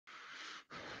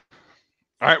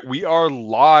All right, we are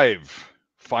live.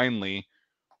 Finally,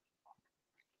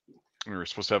 we were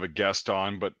supposed to have a guest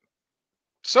on, but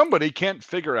somebody can't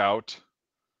figure out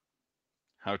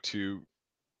how to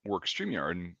work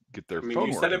StreamYard and get their phone you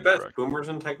working. said it best. Correct. Boomers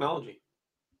in technology.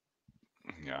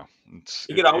 Yeah,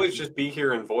 You could always just be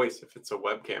here in voice if it's a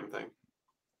webcam thing.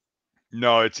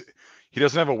 No, he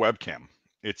doesn't have a webcam.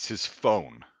 It's his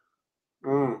phone,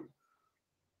 and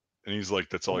he's like,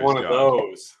 that's all he's got. One of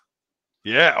those.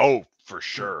 Yeah. Oh, for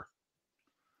sure.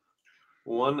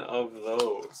 One of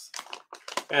those.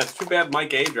 Yeah, it's too bad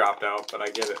Mike A dropped out, but I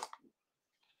get it.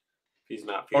 He's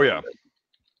not feeling good.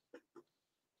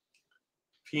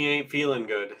 If he ain't feeling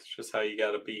good, it's just how you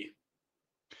gotta be.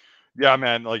 Yeah,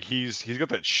 man. Like he's got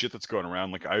that shit that's going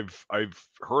around. Like I've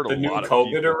heard the a new lot of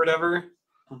COVID people, or whatever.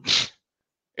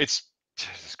 It's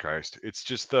Jesus Christ. It's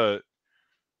just the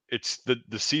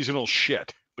seasonal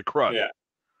shit, the crud. Yeah.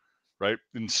 Right?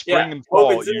 In spring and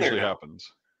fall, it usually happens.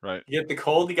 Right? You get the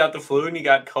cold, you got the flu, and you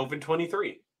got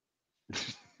COVID-23.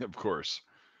 Of course.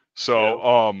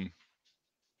 So,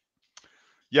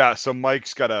 yeah. So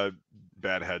Mike's got a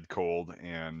bad head cold,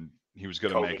 and he was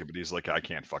gonna make it, but he's like, I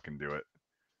can't fucking do it.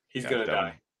 He's gonna Devin,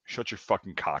 die. Shut your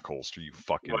fucking cock holster, you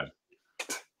fucking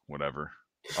whatever.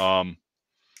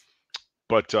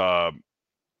 But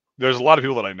there's a lot of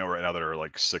people that I know right now that are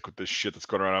like sick with this shit that's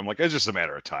going around. I'm like, it's just a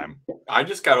matter of time. I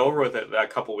just got over with it a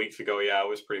couple weeks ago. Yeah, it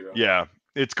was pretty rough. Yeah,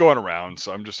 it's going around.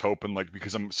 So I'm just hoping, like,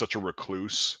 because I'm such a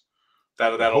recluse,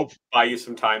 that'll buy you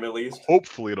some time at least.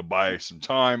 Hopefully, it'll buy some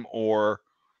time, or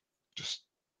just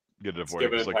get it avoided.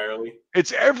 Skip it entirely.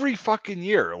 It's every fucking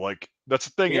year. Like that's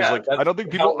the thing is like I don't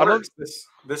think people.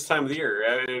 This time of the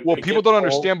year. Well, people don't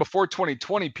understand. Before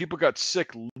 2020, people got sick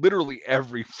literally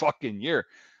every fucking year.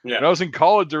 Yeah. When I was in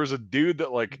college, there was a dude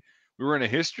that like we were in a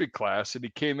history class, and he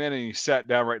came in and he sat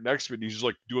down right next to me, and he's just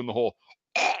like doing the whole.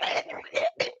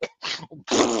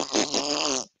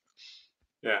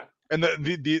 Yeah. And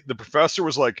the professor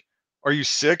was like, "Are you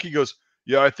sick?" He goes,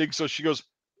 "Yeah, I think so." She goes,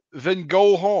 "Then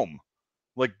go home.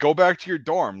 Like, go back to your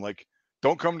dorm. Like,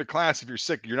 don't come to class if you're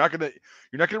sick. You're not gonna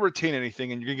retain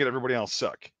anything, and you're gonna get everybody else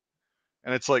sick."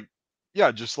 And it's like,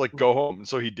 yeah, just like go home. And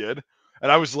so he did.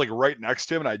 And I was like right next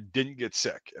to him, and I didn't get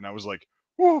sick. And I was like,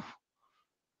 whoo.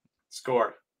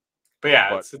 Score. But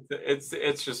yeah,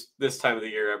 it's just this time of the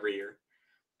year every year.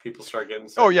 People start getting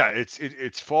sick. Oh yeah,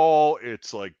 it's fall.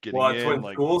 It's like getting it's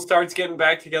when school starts getting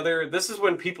back together. This is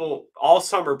when people all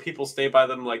summer people stay by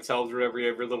themselves or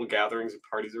every little gatherings and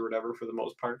parties or whatever for the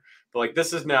most part. But like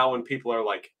this is now when people are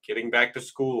like getting back to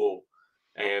school,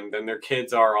 and then their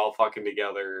kids are all fucking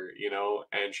together,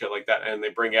 and shit like that, and they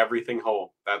bring everything home.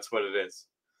 That's what it is.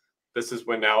 This is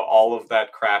when now all of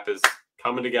that crap is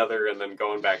coming together and then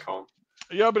going back home.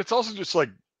 Yeah, but it's also just like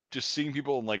seeing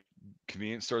people in like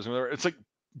convenience stores and whatever. It's like,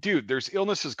 dude, there's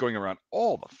illnesses going around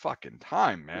all the fucking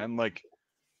time, man. Like,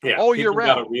 all year round.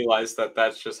 You gotta realize that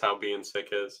that's just how being sick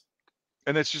is.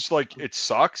 And it's just like, it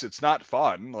sucks. It's not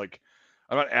fun. Like,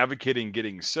 I'm not advocating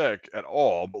getting sick at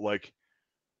all, but like,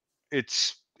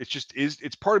 it's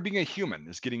part of being a human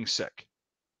is getting sick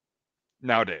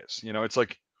nowadays. It's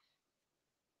like,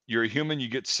 you're a human, you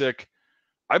get sick.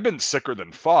 I've been sicker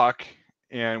than fuck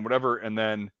and whatever. And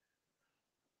then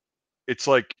it's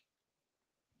like,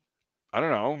 I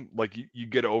don't know, like you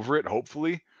get over it.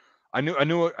 Hopefully, I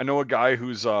know a guy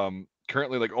who's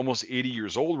currently like almost 80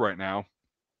 years old right now,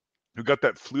 who got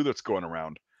that flu that's going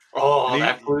around. Oh,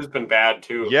 that flu's been bad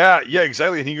too. Yeah,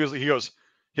 exactly. And he goes, he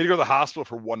had to go to the hospital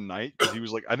for one night because he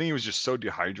was like, I think he was just so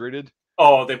dehydrated.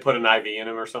 Oh, they put an IV in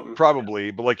him or something.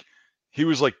 Probably, but like he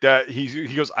was like that.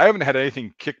 He goes, I haven't had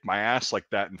anything kick my ass like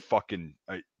that in fucking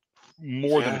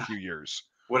more than a few years.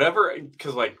 Whatever,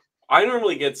 because like I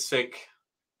normally get sick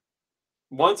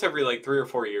once every like 3 or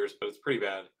 4 years, but it's pretty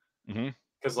bad.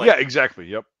 Because yeah, exactly.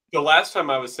 Yep. The last time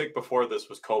I was sick before this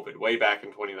was COVID, way back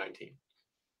in 2019.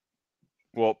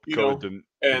 Well, COVID didn't.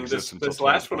 And this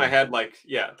last one I had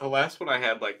the last one I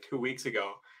had like 2 weeks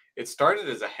ago. It started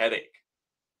as a headache.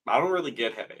 I don't really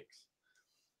get headaches,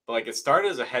 but like it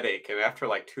started as a headache, and after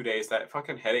like 2 days, that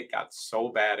fucking headache got so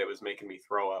bad it was making me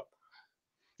throw up.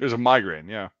 There's a migraine,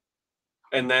 yeah.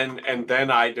 And then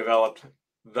I developed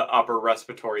the upper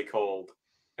respiratory cold,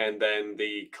 and then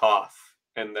the cough,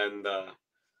 and then the,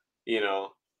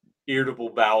 irritable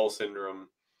bowel syndrome.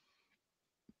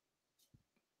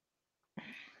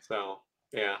 So,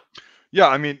 yeah. Yeah,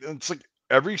 I mean, it's like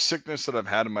every sickness that I've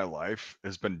had in my life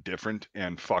has been different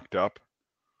and fucked up.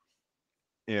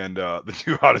 And the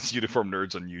two hottest uniform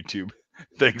nerds on YouTube.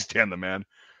 Thanks, Dan the Man.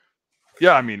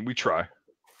 Yeah, I mean, we try.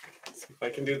 Let's see if I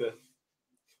can do this.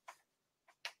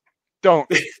 Don't.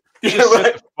 Just sit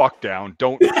the fuck down.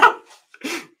 Don't.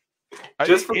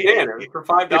 Just for Tanner, for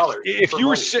 $5. If For you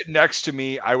were money. sitting next to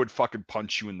me, I would fucking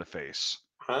punch you in the face.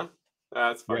 Huh?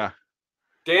 That's funny. Yeah,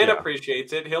 Dan yeah,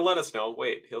 appreciates it. He'll let us know.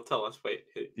 Wait, he'll tell us. Wait,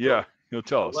 yeah. He'll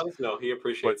tell he'll us. let us know. He But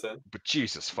appreciates it.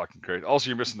 Jesus fucking Christ. Also,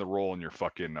 you're missing the roll in your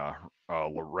fucking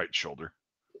right shoulder.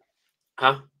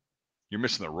 Huh? You're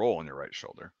missing the roll in your right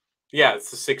shoulder. Yeah, it's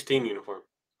the 16 uniform.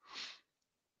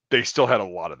 They still had a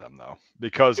lot of them though,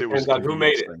 because it was Depends a on who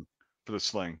made convenience it. thing for the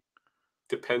sling.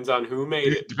 Depends on who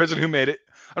made it. Depends on who made it.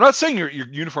 I'm not saying your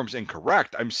uniform's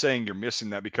incorrect. I'm saying you're missing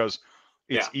that because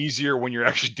it's Yeah. easier when you're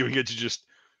actually doing it to just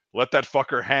let that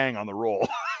fucker hang on the roll.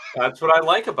 That's what I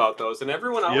like about those. And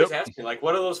everyone Yep. always asks me, like,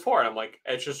 what are those for? And I'm like,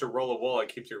 it's just a roll of wool that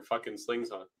keeps your fucking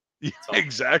slings on. Yeah, So,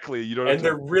 exactly. You don't have and to.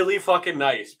 they're really fucking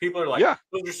nice. People are like, Yeah.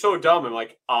 those are so dumb. I'm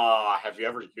like, have you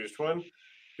ever used one?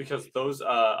 Because those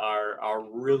are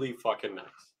really fucking nice.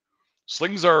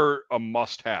 Slings are a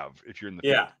must-have if you're in the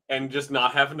Yeah, field. and just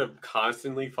not having to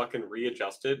constantly fucking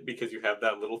readjust it because you have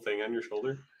that little thing on your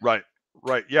shoulder. Right.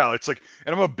 Right. Yeah. It's like,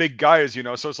 and I'm a big guy, as you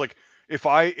know, so it's like if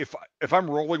I'm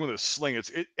rolling with a sling,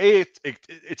 it's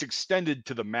extended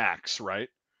to the max, right?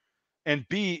 And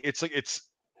B, it's like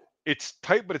it's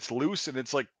tight, but it's loose, and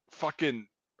it's like fucking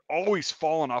always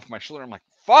falling off my shoulder. I'm like,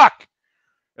 fuck.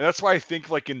 And that's why I think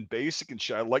like in basic and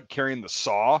shit, I like carrying the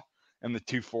saw and the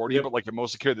 240, Yep. but like I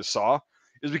mostly carry the saw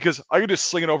is because I could just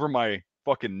sling it over my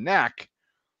fucking neck.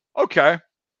 Okay.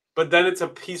 But then it's a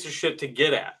piece of shit to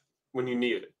get at when you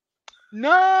need it.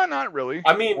 No, not really.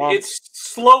 I mean, it's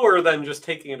slower than just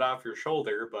taking it off your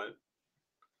shoulder, but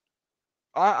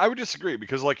I would disagree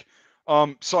because like,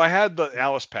 so I had the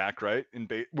Alice pack, right?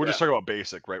 We're just yeah, talking about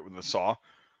basic, right? With the saw.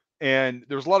 And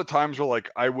there was a lot of times where like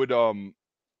I would,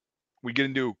 we get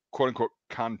into quote unquote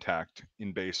contact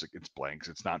in basic. It's blanks.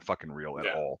 It's not fucking real at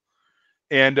yeah, all.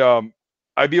 And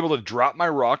I'd be able to drop my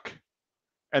ruck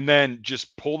and then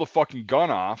just pull the fucking gun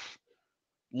off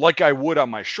like I would on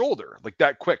my shoulder, like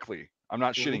that quickly. I'm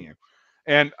not shitting mhm. you.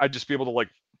 And I'd just be able to like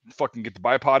fucking get the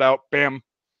bipod out, bam,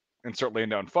 and start laying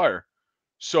down fire.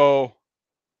 So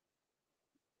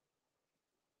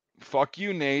fuck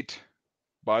you, Nate.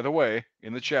 By the way,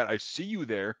 in the chat, I see you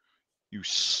there. You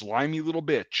slimy little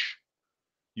bitch.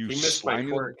 You He missed my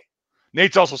slimy little. twerk.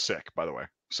 Nate's also sick, by the way.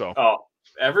 So Oh,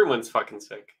 everyone's fucking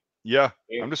sick. yeah,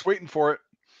 Yeah. I'm just waiting for it.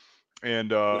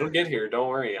 And It'll get here. Don't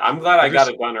worry. I'm glad I got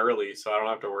it done early, so I don't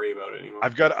have to worry about it anymore.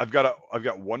 I've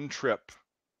got one trip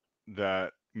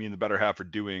that me and the better half are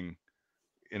doing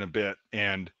in a bit,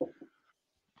 and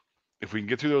if we can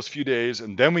get through those few days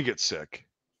and then we get sick,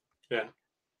 Yeah.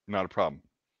 not a problem.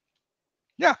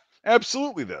 Yeah,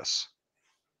 absolutely. This.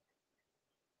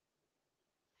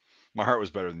 My heart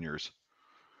was better than yours.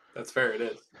 That's fair. It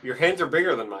is. Your hands are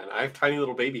bigger than mine. I have tiny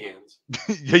little baby hands.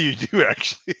 Yeah, you do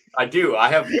actually. I do. I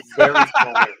have very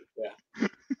small hands. Yeah.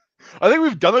 I think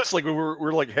we've done this like when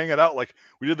we're like hanging out, like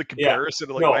we did the Yeah. comparison.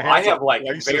 Like No, my I hands have like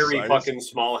twice very size. fucking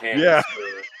small hands. Yeah.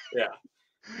 Yeah.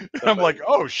 And I'm like,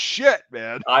 oh shit,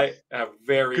 man. I have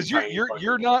very Because tiny you're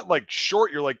fucking not like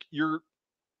short. You're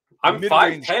I'm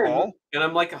mid-range 5'10" tall. and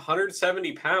I'm like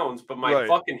 170 pounds, but my Right.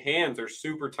 fucking hands are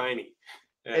super tiny.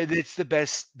 Yeah. And it's the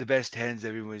best hands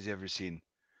everyone's ever seen.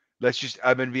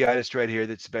 I'm gonna be honest right here.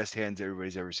 That's the best hands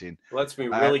everybody's ever seen. Lets me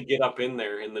really get up in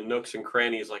there in the nooks and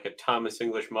crannies like a Thomas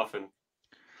English muffin.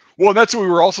 Well, that's what we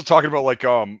were also talking about. Like,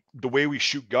 the way we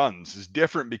shoot guns is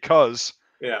different because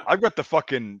Yeah. I've got the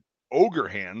fucking ogre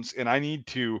hands, and I need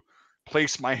to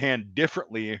place my hand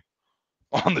differently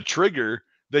on the trigger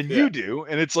than Yeah. you do.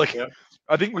 And it's like, Yep.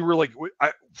 I think we were like,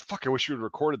 I wish we would have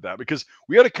recorded that because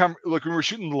we had to come. Like, when we were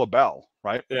shooting the Lebel,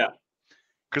 right? Yeah.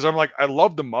 Because I'm like, I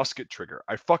love the musket trigger.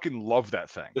 I fucking love that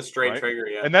thing. The straight right? trigger,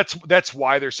 yeah. And that's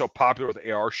why they're so popular with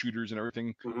AR shooters and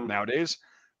everything Mhm. nowadays.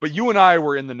 But you and I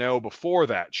were in the know before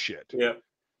that shit. Yeah.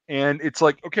 And it's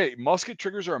like, okay, musket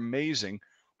triggers are amazing,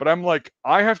 but I'm like,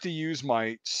 I have to use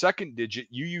my second digit.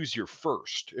 You use your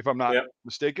first, if I'm not Yep.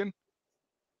 mistaken.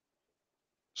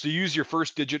 So you use your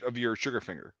first digit of your trigger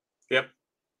finger. Yep.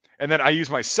 And then I use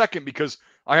my second because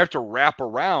I have to wrap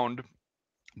around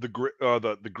the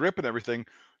grip and everything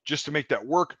just to make that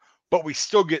work. But we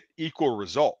still get equal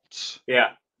results.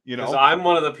 Yeah. You Because know? I'm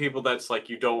one of the people that's like,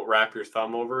 you don't wrap your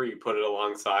thumb over, you put it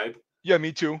alongside. Yeah,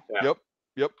 me too. Yeah.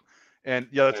 Yep. And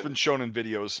yeah, that's been shown in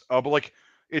videos. But like,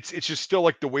 it's just still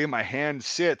like the way my hand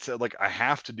sits. Like I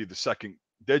have to do the second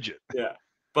digit. Yeah.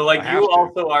 But like I you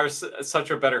have to. also are such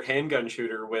a better handgun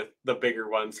shooter with the bigger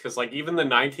ones because like even the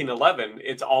 1911,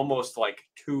 it's almost like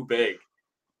too big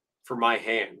for my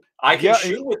hand. I can Yeah,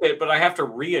 shoot with it, but I have to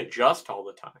readjust all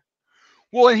the time.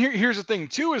 Well, and here's the thing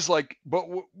too is like, but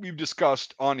what we've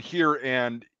discussed on here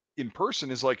and in person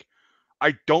is like,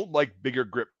 I don't like bigger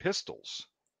grip pistols.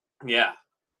 Yeah.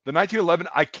 The 1911,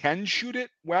 I can shoot it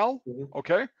well. Mhm.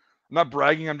 Okay, I'm not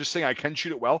bragging. I'm just saying I can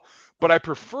shoot it well, but I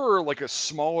prefer like a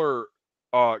smaller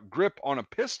grip on a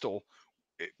pistol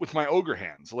with my ogre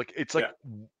hands. Like Yeah.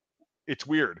 it's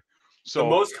weird. The So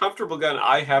most comfortable gun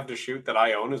I have to shoot that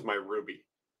I own is my Ruby.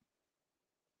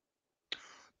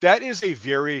 that is a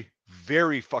very,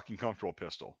 very fucking comfortable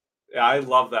pistol. Yeah, I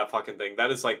love that fucking thing.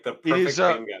 That is like the It is perfect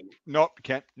handgun. nope,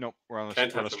 can't nope. Can't We're on a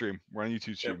touch them. stream. We're on a YouTube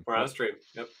Yep, stream. we're on Nope. a stream.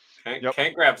 Yep. Can't Yep.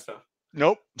 can't grab stuff.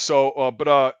 Nope. So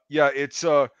but yeah, it's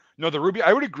no, the Ruby,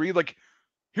 I would agree. Like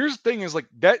here's the thing is like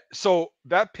that, so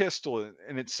that pistol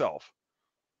in itself,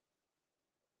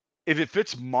 if it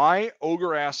fits my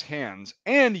ogre ass hands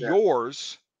and Yeah.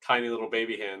 yours Tiny little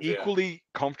baby hands, yeah. equally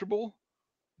comfortable,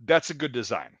 that's a good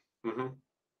design. hmm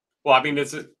Well, I mean,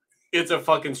 it's a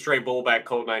fucking straight bullback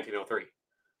Colt 1903.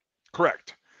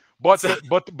 Correct. But So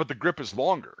the grip is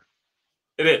longer.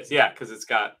 it is, yeah, because it's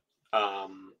got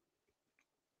um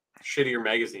shittier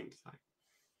magazine design.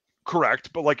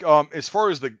 Correct. But like as far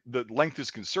as the length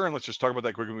is concerned, let's just talk about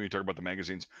that quickly when we talk about the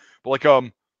magazines. But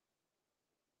like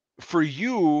for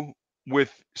you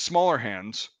with smaller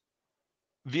hands,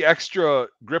 the extra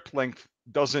grip length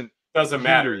doesn't Doesn't hinder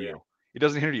matter, yeah. you. It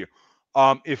doesn't hinder you.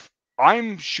 If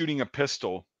I'm shooting a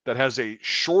pistol that has a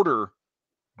shorter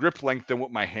grip length than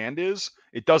what my hand is,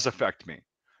 it does affect me.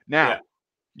 Yeah. Now,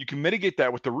 you can mitigate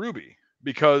that with the Ruby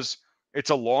because it's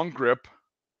a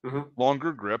hmm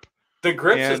longer grip, The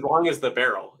grip's as and long as the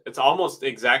barrel. It's almost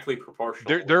exactly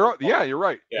proportional with the yeah, bolt. you're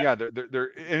right. Yeah, Yeah,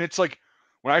 they're and it's like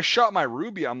when I shot my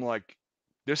Ruby, I'm like,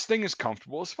 this thing is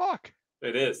comfortable as fuck.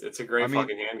 it is. It's a I great mean,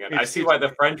 fucking handgun. I see it's why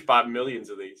the French bought millions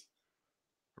of these.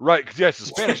 right, 'cause yeah, it's a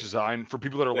Spanish design for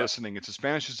people that are Yeah. listening. It's a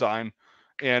Spanish design,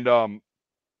 and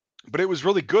but it was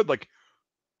really good. Like,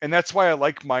 and that's why I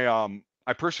like my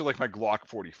I personally like my Glock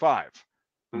 45,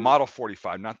 the Mhm. model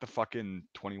 45, not the fucking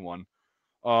 21,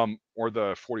 or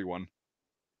the 41,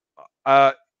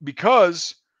 uh,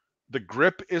 because the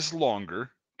grip is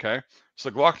longer. Okay, so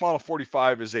the Glock model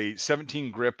 45 is a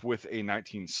 17 grip with a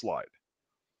 19 slide,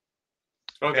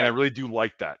 and I Okay. really do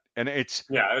like that. And it's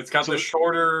Yeah, it's got the so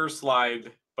shorter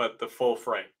slide, but the full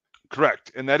frame.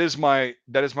 correct, and that is my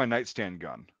nightstand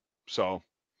gun. So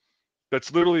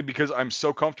that's literally because I'm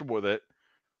so comfortable with it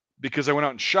because I went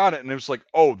out and shot it and it was like,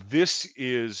 "Oh, this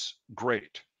is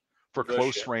great for The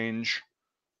close shit. range,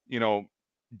 you know,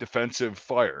 defensive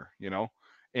fire, you know?"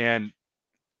 And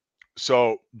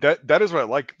so that is what I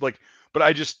like. Like, but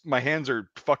I just my hands are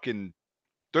fucking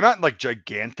they're not like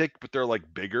gigantic, but they're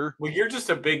like bigger. Well, you're just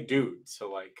a big dude,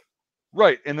 so like,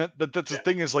 Right. And that's the yeah.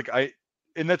 thing is like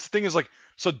and that's the thing is like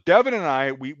so Devin and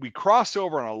I we cross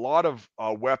over on a lot of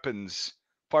weapons,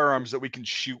 firearms that we can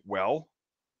shoot well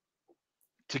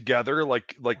together,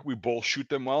 like we both shoot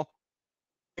them well.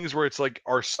 Things where it's like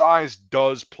our size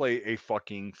does play a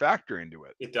fucking factor into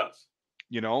it, It does.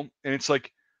 you know? And it's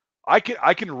like I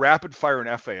can rapid fire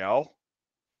an FAL,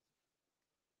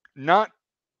 not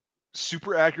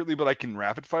super accurately, but I can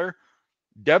rapid fire.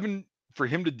 Devin, for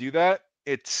him to do that,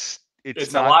 it's It's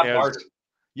a not lot as harder.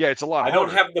 yeah, it's a lot I don't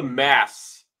harder. have the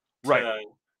mass Right. to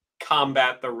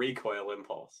combat the recoil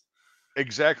impulse.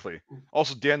 Exactly.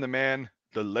 Also Dan the Man,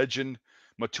 the legend,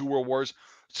 my two world wars.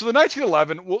 So the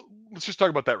 1911, well, let's just talk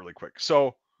about that really quick.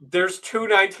 So, There's two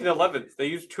 1911s. They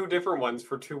used two different ones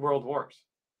for two world wars.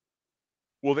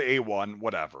 well, the A1,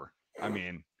 whatever. I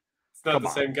mean, It's not come the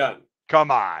on. same gun.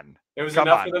 Come on. It was Come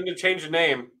enough for on. them to change the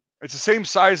name. It's the same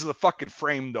size of the fucking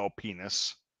frame though,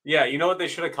 penis. Yeah, you know what they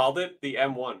should have called it? The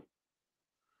M1.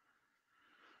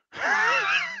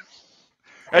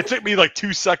 It took me like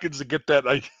 2 seconds to get that.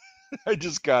 I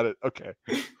just got it. Okay.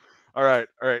 All right.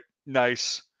 All right.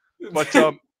 Nice. But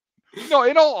no,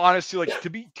 in all honesty, like to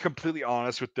be completely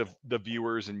honest with the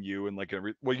viewers and you and like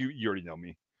well, you already know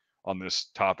me on this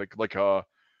topic. Like the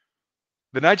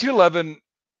 1911,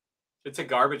 It's a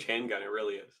garbage handgun. It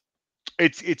really is.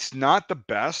 it's not the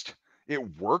best.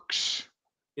 It works.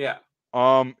 Yeah. But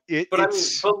I mean,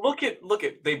 It's but look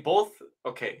at they both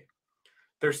okay.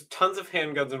 There's tons of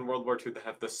handguns in World War II that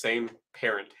have the same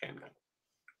parent handgun.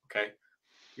 Okay.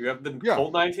 You have the yeah,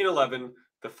 Colt 1911,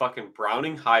 the fucking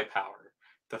Browning High Power,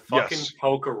 the fucking yes,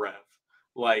 Tokarev.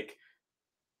 Like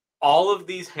all of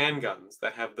these handguns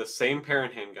that have the same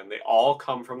parent handgun, they all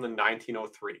come from the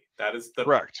 1903. That is the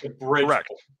correct, abridged correct,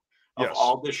 of yes,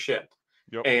 all this shit.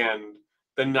 yep. And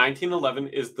the 1911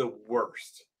 is the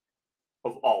worst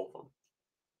of all of them.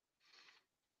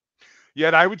 Yeah,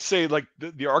 and I would say like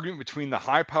the argument between the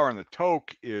high power and the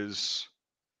toke is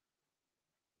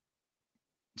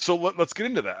so let's get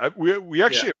into that. We Yeah.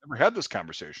 actually have never had this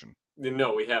conversation.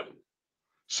 No, we haven't.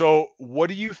 So what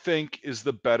do you think is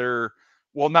the better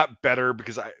well, not better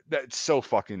because that's so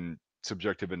fucking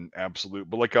subjective and absolute.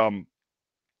 But like,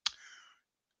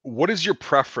 what is your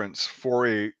preference for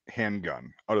a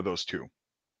handgun out of those two?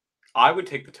 I would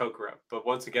take the Tokarev, but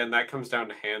once again, that comes down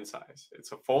to hand size.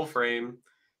 It's a full frame.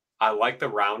 I like the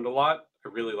round a lot. I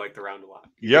really like the round a lot.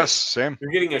 Yes, same.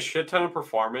 You're getting a shit ton of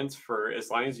performance for as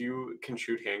long as you can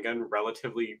shoot handgun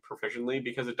relatively proficiently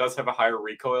because it does have a higher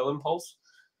recoil impulse.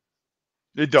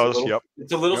 It does. Yep.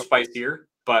 It's a little Yep. spicier,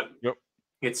 but Yep.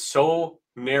 it's so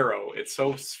narrow, it's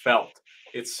so svelte,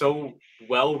 it's so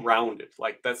well rounded.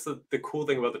 Like that's the cool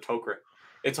thing about the Tokarev.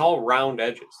 It's all round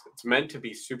edges. It's meant to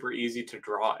be super easy to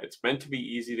draw. It's meant to be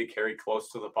easy to carry close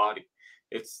to the body.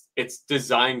 It's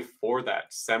designed for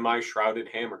that semi-shrouded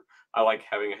hammer. I like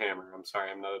having a hammer. I'm sorry,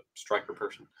 I'm not a striker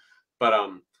person. But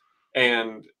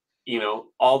and you know,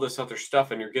 all this other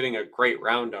stuff, and you're getting a great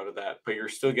round out of that, but you're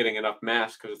still getting enough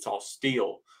mass because it's all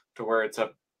steel to where it's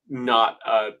not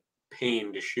a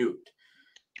pain to shoot,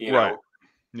 you Right. know.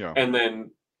 Yeah. And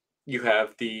then you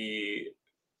have the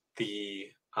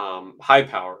high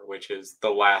power, which is the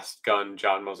last gun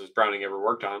John Moses Browning ever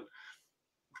worked on,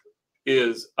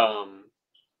 is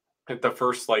the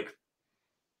first like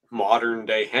modern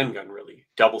day handgun, really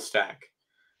double stack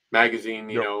magazine,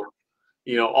 Yep.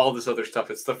 all this other stuff.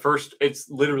 It's the first. It's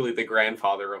literally the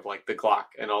grandfather of like the Glock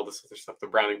and all this other stuff. The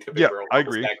Browning Tipping Yeah, Barrel I double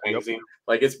agree. stack Yep. magazine.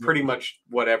 Like it's Yep. pretty much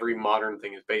what every modern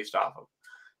thing is based off of,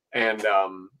 and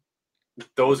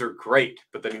those are great.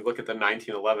 But then you look at the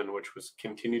 1911, which was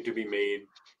continued to be made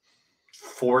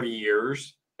 40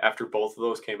 years after both of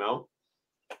those came out.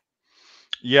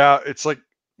 Yeah, it's like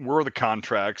where are the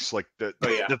contracts? Like that. Oh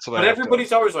yeah, That's what but I have to.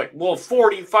 everybody's always like, "Well,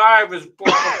 45 is." Blah,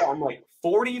 blah, blah. I'm like,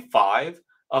 45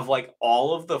 of like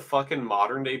all of the fucking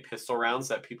modern day pistol rounds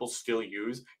that people still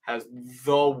use has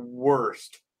the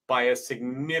worst by a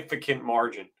significant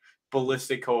margin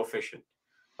ballistic coefficient.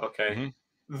 Okay, Mhm.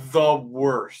 the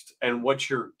worst, and what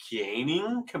you're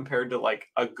gaining compared to like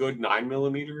a good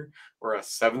 9mm or a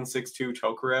 7.62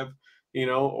 Tokarev,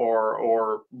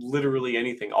 or literally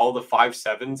anything, all the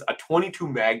 5.7s, a 22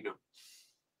 Magnum.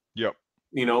 Yep.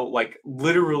 Like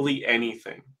literally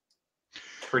anything,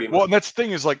 pretty Well, much. and that's the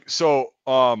thing is like so.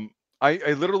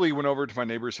 I literally went over to my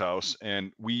neighbor's house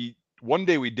and one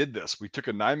day we did this. We took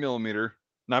a 9mm,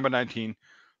 9x19,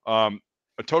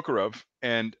 a Tokarev,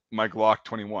 and my Glock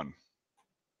 21,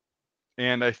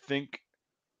 and I think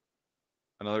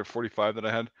another 45 that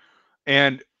I had,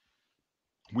 and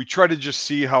we tried to just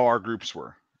see how our groups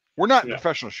were. We're not Yeah.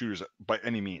 professional shooters by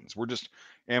any means. We're just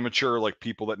amateur, like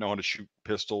people that know how to shoot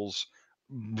pistols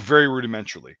very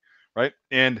rudimentarily, right?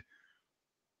 And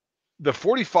the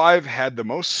 45 had the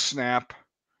most snap,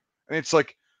 and it's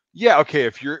like, yeah, okay,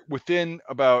 if you're within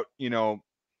about,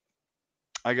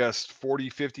 I guess 40,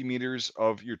 50 meters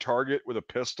of your target with a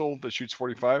pistol that shoots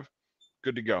 45,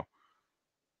 good to go.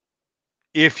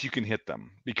 If you can hit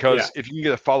them, Yeah. because if you can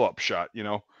get a follow-up shot,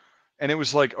 and it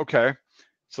was like, okay,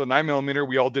 so 9mm,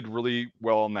 we all did really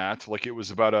well on that. Like it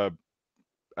was about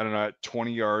I don't know, at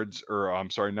 20 yards, or I'm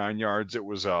sorry, 9 yards. It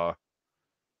was about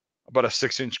a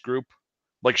 6-inch group,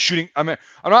 like shooting. I mean,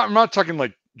 I'm not talking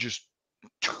like just,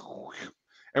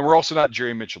 and we're also not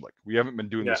Jerry Mitchell. Like we haven't been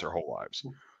doing Yeah. this our whole lives.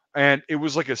 And it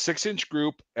was like a 6-inch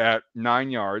group at 9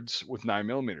 yards with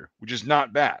 9mm, which is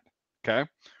not bad. Okay.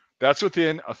 That's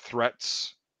within a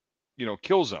threat's,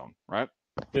 kill zone, right?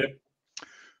 Yeah.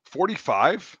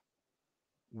 45,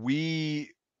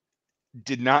 we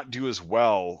did not do as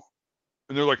well.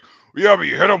 And they're like, yeah, but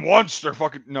you hit them once. They're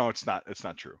fucking, no, it's not. It's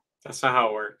not true. That's not how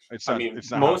it works. It's I not, mean,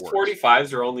 it's not how it most works.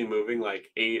 45s are only moving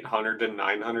like 800 to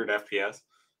 900 FPS.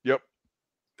 Yep.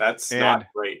 That's not And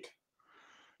great.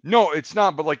 no, it's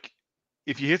not. But like,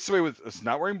 if you hit somebody with, it's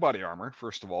not wearing body armor,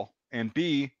 first of all, and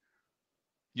B,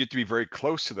 you have to be very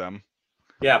close to them.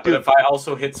 Yeah, but Dude, if I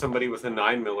also hit somebody with a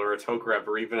 9mm or a Tokarev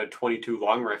or even a 22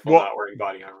 long rifle well, not wearing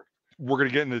body armor. we're gonna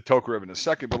get into the Tokarev in a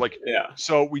second, but like, Yeah.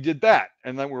 so we did that,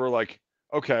 and then we were like,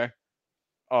 okay,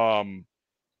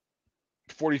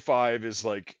 45 is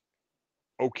like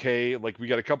okay, like we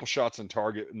got a couple shots on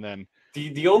target, and then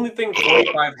The only thing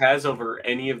 45 has over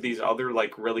any of these other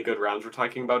like really good rounds we're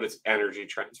talking about is energy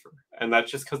transfer. And that's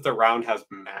just because the round has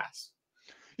mass.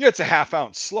 yeah, it's a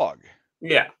half-ounce slug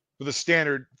Yeah. with a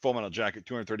standard full metal jacket,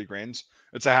 230 grains.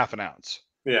 It's a half an ounce.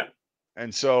 Yeah.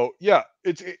 And so, yeah,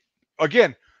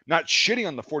 again, not shitting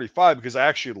on the 45 because I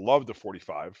actually love the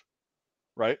 45,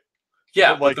 right?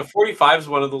 Yeah, But but like, the 45 is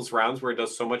one of those rounds where it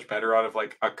does so much better out of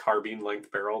like a carbine length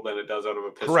barrel than it does out of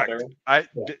a pistol correct.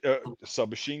 barrel.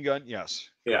 Submachine gun, yes,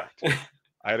 Yeah. correct.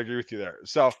 I'd agree with you there.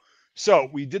 So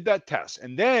we did that test,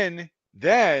 and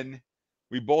then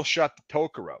we both shot the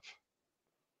Tokarev.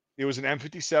 It was an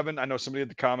M57. I know somebody had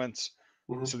the comments.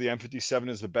 Mhm. So the M57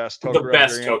 is the best The Tokarev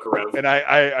best variant, Tokarev. and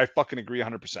I fucking agree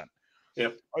 100%.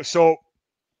 Yep. So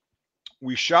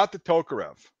we shot the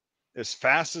Tokarev as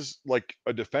fast as like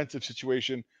a defensive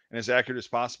situation and as accurate as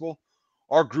possible.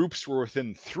 Our groups were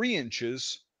within 3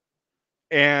 inches,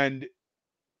 and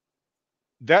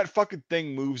that fucking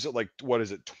thing moves at like what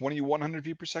is it, 2,100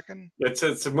 feet per second,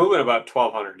 It's moving about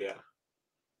 1,200. Yeah.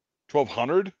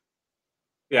 1,200.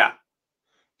 Yeah.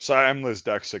 So I'm Liz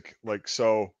Dexic, like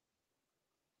so.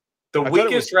 The I thought it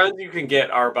weakest was. rounds you can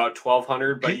get are about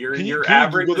 1,200, but your Can you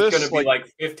average Google is going to this? be Like,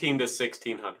 like 15 to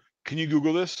 1,600. can you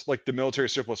Google this? Like the military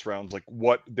surplus rounds, like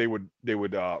what they would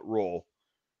roll.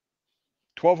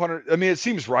 1,200. I mean, it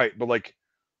seems right, but like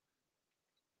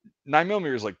 9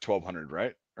 millimeter is like 1,200,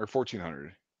 right? Or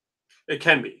 1,400. It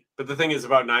can be, but the thing is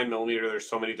about 9 millimeter. There's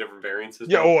so many different variances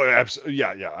Yeah. now. Oh, absolutely.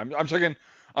 Yeah, yeah. I'm talking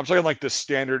like the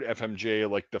standard FMJ,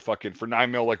 like the fucking for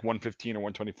 9 mil, like 115 or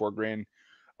 124 grain.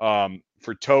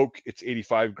 For Toke, it's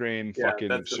 85 grain Yeah, fucking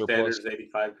that's the standard surplus. is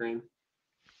 85 grain.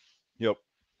 Yep.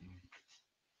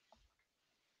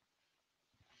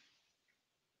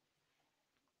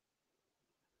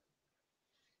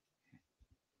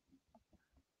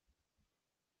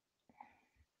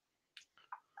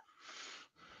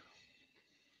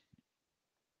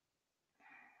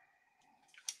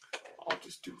 I'll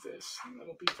just do this.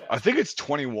 That'll be fast. I think it's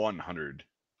 2,100.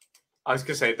 I was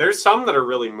gonna say there's some that are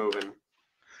really moving.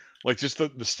 Like just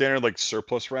the standard like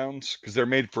surplus rounds because they're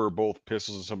made for both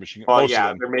pistols and submachine gun. Well, Most of yeah,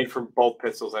 them, they're made for both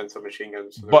pistols and submachine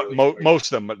guns, so they're but really great.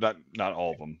 most of them, but not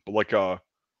all of them. But like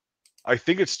I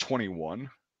think it's 21,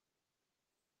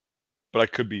 but I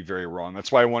could be very wrong.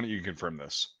 That's why I wanted you to confirm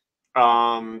this.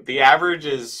 The average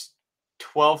is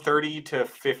 1,230 to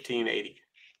 1,580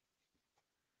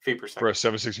 feet per For a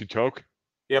second. 760 Toke.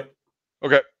 Yep.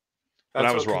 Okay, then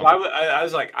I That's was what, because wrong. I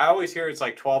was like, I always hear it's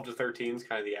like 12 to 13 is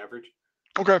kind of the average.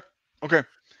 Okay, okay,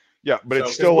 yeah, but So, it's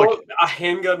because still like a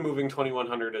handgun moving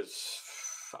 2,100 is,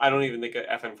 I don't even think a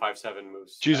FN57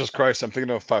 moves that Jesus fast. Christ. I'm thinking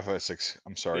of 5.56.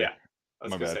 I'm sorry, Yeah. I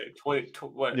was my gonna bad. say 20,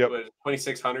 Yep,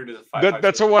 2,600 is a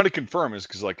that's 5.56. what I wanted to confirm is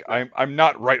because like Yeah. I'm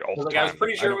not right all the Like I was time. Like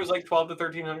pretty I sure it don't. was like 12 to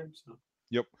 1,300. So.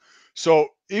 Yep. So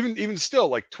even still,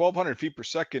 like 1,200 feet per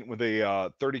second with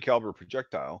a 30 caliber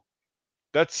projectile,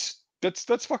 that's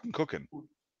fucking cooking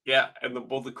Yeah, and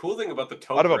the cool thing about the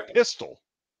out of a Tokarev, pistol.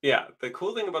 yeah, the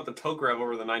cool thing about the Tokarev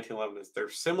over the 1911 is they're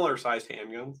similar sized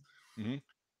handguns, Hmm.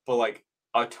 but like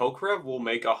a Tokarev will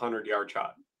make 100-yard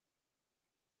shot.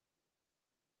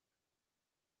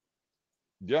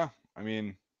 Yeah, I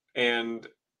mean, And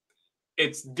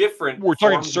it's different we're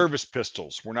talking forms of, service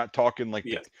pistols. We're not talking like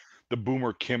the yes. the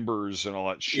Boomer Kimbers and all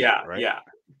that shit, Yeah, right? yeah.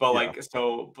 But Yeah. like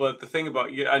so but the thing about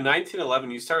a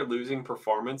 1911 you start losing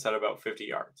performance at about 50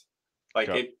 yards. Like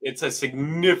Okay. it's a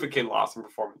significant loss in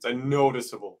performance, a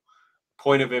noticeable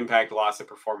point of impact loss of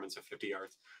performance at 50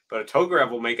 yards. But a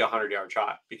Tokarev will make a 100-yard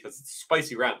shot because it's a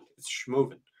spicy round. It's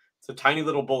schmoving. It's a tiny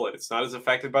little bullet. It's not as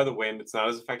affected by the wind. It's not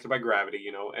as affected by gravity,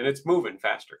 and it's moving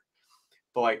faster.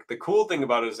 But like the cool thing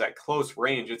about it is at close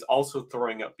range, it's also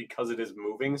throwing up because it is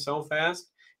moving so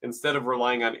fast. Instead of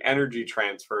relying on energy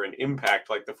transfer and impact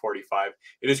like the 45,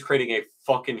 it is creating a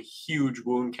fucking huge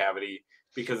wound cavity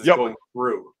because it's Yep. going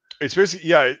through. It's basically,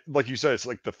 yeah, like you said, it's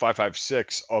like the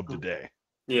 5.56 of the day,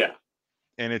 Yeah.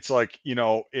 and it's like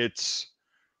it's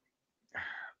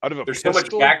out of a There's so much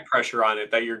pistol. back pressure on it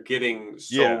that you're getting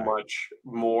so Yeah. much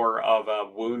more of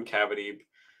a wound cavity.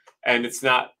 And it's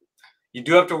not, you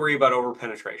do have to worry about over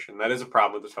penetration. That is a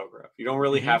problem with the Tokarev. You don't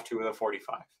really Hmm. have to with a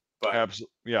 45, but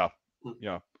Absolutely. Yeah.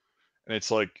 Yeah. And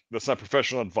it's like that's not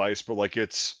professional advice, but like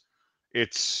it's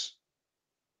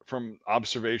from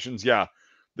observations. Yeah,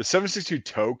 the 7.62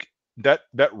 Toke, that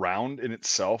round in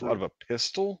itself out of a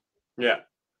pistol yeah.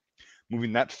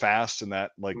 moving that fast and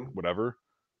that like whatever,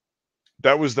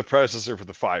 that was the predecessor for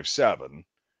the 5.7.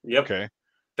 Yep. Okay.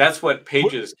 That's what What?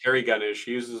 Paige's carry gun is.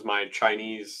 She uses my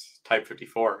Chinese Type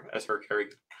 54 as her carry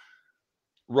gun.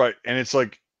 Right. And it's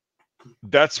like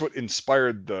that's what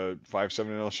inspired the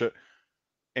 5.7 and all shit.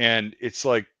 And it's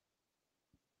like,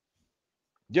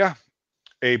 yeah,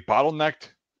 a bottlenecked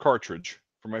cartridge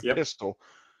for my Yep. pistol,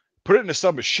 put it in a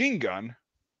submachine gun,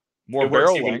 more It works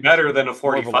barrel even length, better than a more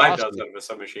 45 does velocity. out of a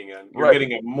submachine gun. You're Right.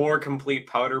 getting a more complete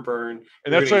powder burn. And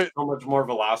You're that's getting why so much more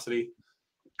velocity.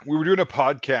 we were doing a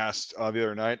podcast the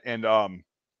other night, and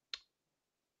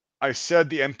I said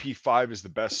the MP5 is the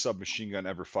best submachine gun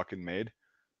ever fucking made,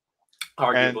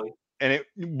 and Arguably.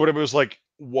 but it was like,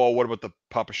 well, what about the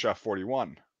Papa Shot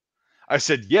 41? I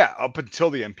said, yeah, up until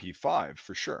the MP5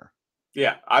 for sure.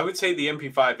 Yeah, I would say the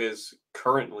MP5 is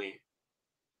currently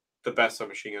the best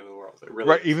submachine gun in the world. It really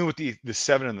Right, is. even with the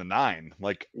 7 and the 9,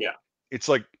 like Yeah. it's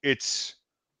like it's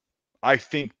I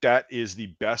think that is the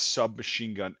best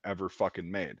submachine gun ever fucking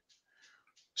made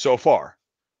so far.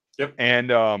 Yep. And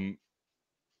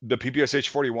the PPSH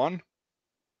 41,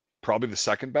 probably the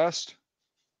second best.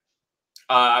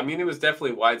 I mean, it was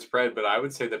definitely widespread, but I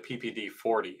would say the PPD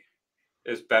 40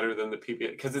 is better than the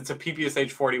PPS because it's a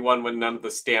PPSH 41 with none of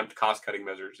the stamped cost cutting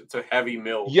measures. It's a heavy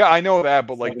milled Yeah, I know that,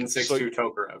 but like, so 7.62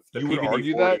 Tokarev. The you would PPD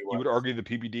argue 40 that? You was. would argue the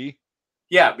PPD?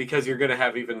 Yeah, because you're going to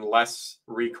have even less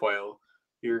recoil.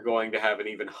 You're going to have an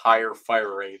even higher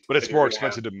fire rate. But And it's you're more going to have.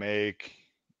 expensive to make.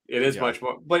 It is Yeah. much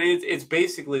more, but it's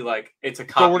basically like it's a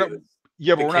So we're copy not. of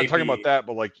Yeah, but the we're not talking about KP. that.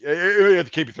 But like, the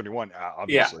KP-31, Yeah,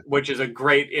 obviously. which is a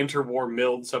great interwar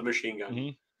milled submachine gun. hmm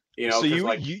You know, So because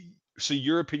like so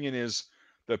your opinion is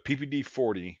the PPD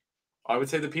 40 I would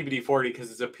say the PPD 40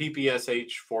 because it's a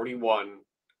PPSH 41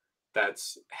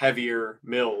 that's heavier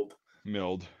milled,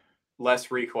 milled.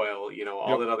 less recoil, you know,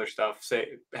 all Yep. that other stuff.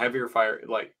 Say heavier fire,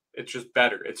 like it's just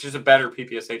better. It's just a better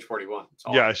PPSH 41.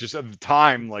 Yeah, it's just at the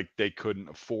time like they couldn't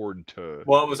afford to.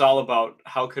 Well, it was all about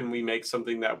how can we make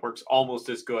something that works almost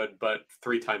as good but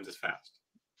 3 times as fast.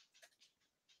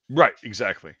 Right,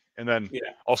 exactly. And then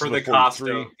Yeah, also for the the cost of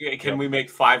 43. can Yep. we make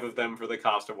 5 of them for the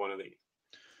cost of one of these?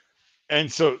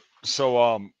 And somebody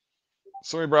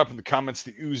brought up in the comments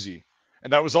the Uzi,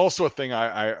 and that was also a thing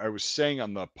I was saying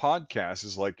on the podcast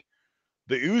is like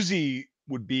the Uzi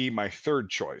would be my third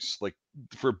choice, like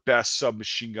for best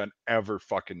submachine gun ever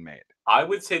fucking made. I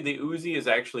would say the Uzi is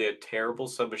actually a terrible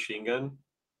submachine gun,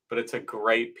 but it's a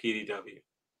great PDW.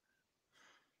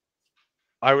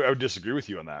 I would disagree with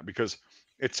you on that because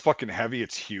it's fucking heavy,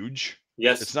 it's huge.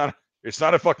 It's Yes, not it's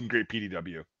not a fucking great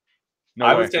PDW. No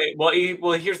I way. would say. Well,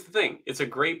 here's the thing: it's a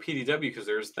great PDW because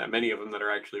there's that many of them that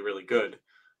are actually really good.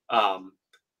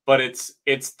 But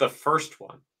it's the first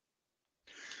one,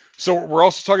 So we're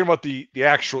also talking about the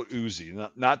actual Uzi,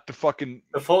 not the fucking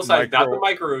the full size, not the micro.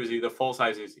 micro Uzi, the full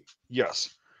size Uzi.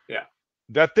 Yes. Yeah,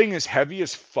 That thing is heavy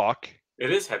as fuck.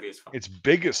 it is heavy as fuck. It's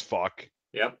big as fuck.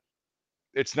 Yep.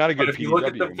 It's not a But good if you look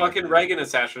at PDW the in my fucking opinion. Reagan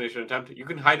assassination attempt, you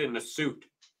can hide it in a suit.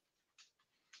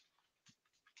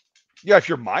 Yeah, if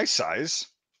you're my size.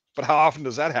 But how often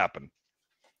does that happen?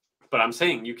 But I'm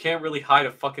saying you can't really hide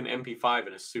a fucking MP5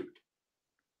 in a suit.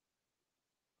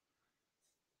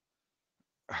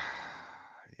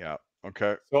 Yeah.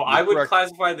 Okay. So You're I would correct.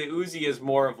 classify the Uzi as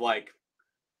more of like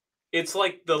it's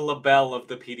like the label of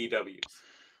the PDWs.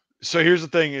 So here's the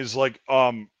thing is like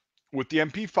with the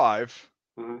MP5,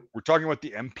 Mhm. we're talking about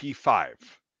the MP5.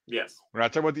 Yes. We're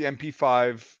not talking about the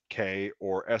MP5K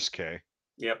or SK.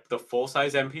 Yep. The full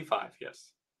size MP5.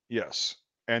 Yes. Yes.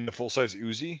 And the full size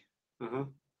Uzi. hmm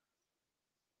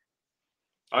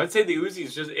I would say the Uzi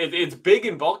is just it's big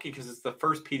and bulky because it's the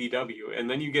first PDW, and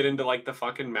then you get into like the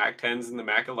fucking Mac 10s and the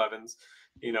Mac 11s.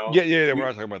 You know, Yeah. We're you not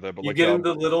talking about that, but you like get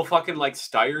into little fucking like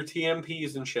Steyr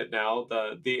TMPs and shit now.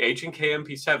 The H&K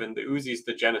MP7, the Uzi's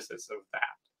the genesis of that.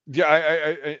 yeah,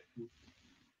 I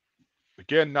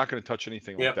again not going to touch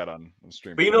anything like Yep. that on the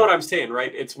stream. But you know what I'm saying,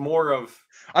 right? It's more of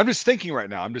I'm just thinking right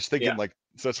now. I'm just thinking yeah, like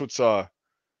so that's what's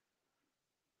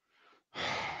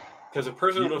because a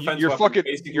personal defense you're weapon is fucking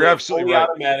you're basically a absolutely fully right.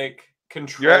 automatic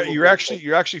controllable. You're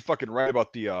actually fucking right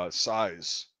about the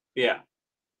size. Yeah.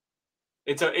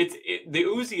 The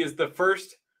Uzi is the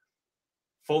first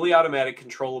fully automatic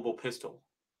controllable pistol.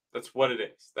 That's what it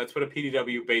is. That's what a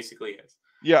PDW basically is.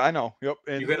 Yeah, I know. Yep.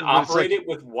 You can But it's operate like it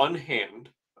with one hand.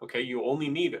 Okay, you only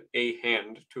need a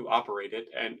hand to operate it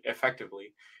and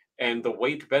effectively, and the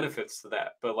weight benefits to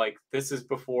that. But like this is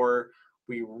before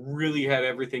we really had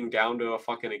everything down to a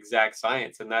fucking exact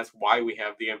science, and that's why we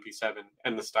have the MP7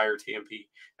 and the Steyr TMP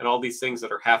and all these things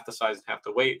that are half the size and half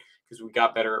the weight because we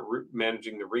got better at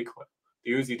managing the recoil.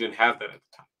 The Uzi didn't have that at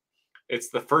the time. It's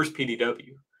the first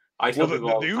PDW. I tell well people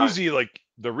the all the time. Uzi like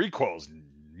the recoil is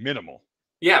minimal.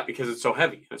 Yeah, because it's so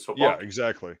heavy and it's so Yeah, bulky.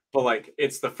 exactly. But like,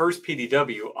 it's the first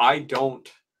PDW. I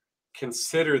don't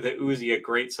consider the Uzi a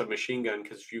great submachine gun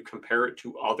because if you compare it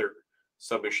to other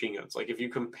submachine guns, like if you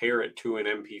compare it to an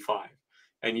MP5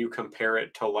 and you compare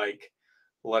it to like,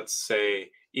 let's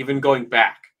say, even going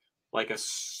back, like a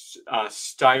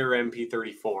Steyr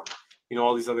MP34, you know,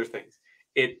 all these other things.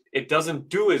 It doesn't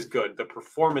do as good. The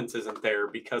performance isn't there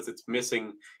because it's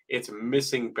missing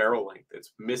barrel length.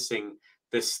 It's missing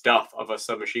this stuff of a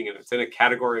submachine gun. It's in a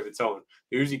category of its own.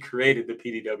 The Uzi created the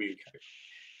PDW category.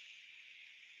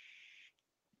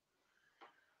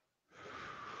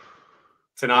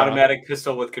 It's an Yeah. automatic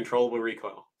pistol with controllable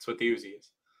recoil. That's what the Uzi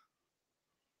is.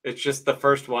 It's just the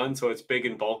first one, so it's big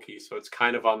and bulky. So it's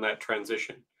kind of on that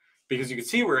transition because you can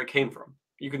see where it came from.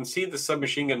 You can see the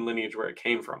submachine gun lineage where it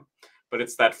came from, but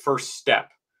it's that first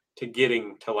step to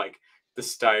getting to like the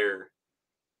Steyr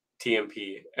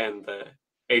TMP and the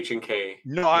H&K.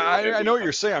 No, I know what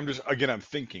you're saying. I'm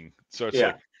thinking. So it's Yeah,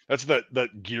 like that's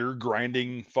that gear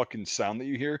grinding fucking sound that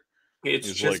you hear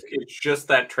is like it's just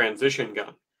that transition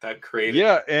gun that created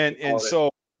yeah, that. They and call it. so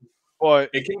but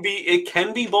It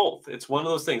can be both. It's one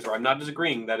of those things where I'm not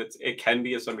disagreeing that it can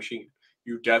be a submachine gun.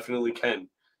 You definitely can.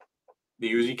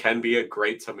 The Uzi can be a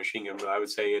great submachine gun, but I would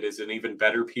say it is an even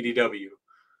better PDW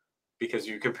because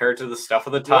you compare it to the stuff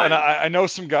of the well, and time. I know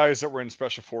some guys that were in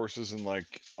special forces and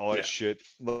like all that Yeah. shit,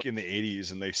 like in the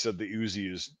 '80s, and they said the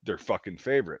Uzi is their fucking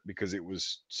favorite because it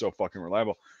was so fucking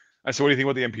reliable. I said, "What do you think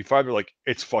about the MP5?" They're like,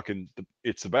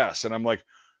 it's the best," and I'm like,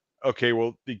 "Okay,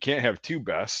 well, you can't have two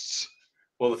bests."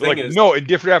 Well, the They're thing like, is, "No, in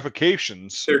different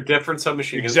applications." they're different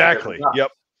submachine guns for different Exactly. jobs.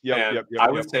 Yep. Yep. And Yep. Yep. I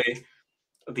Yep. would say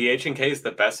the H&K is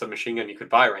the best submachine gun you could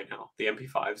buy right now. The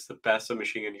MP5 is the best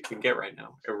submachine gun you can get right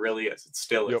now. It really is. It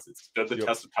still Yep. is. It stood the Yep.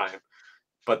 test of time.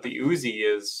 But the Uzi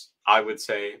is, I would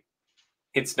say,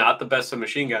 it's not the best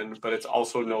submachine gun, but it's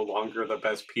also no longer the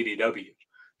best PDW.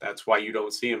 That's why you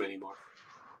don't see them anymore.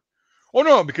 Oh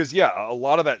no, because yeah, a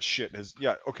lot of that shit is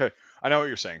yeah. Okay, I know what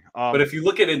you're saying. But if you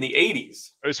look at in the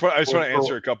 80s, I just want to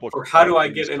answer a couple of for how do I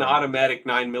things. get an automatic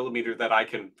 9mm that I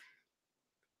can,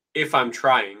 if I'm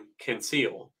trying,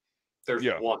 conceal? There's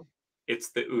Yeah, one.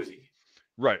 It's the Uzi.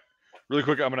 right. Really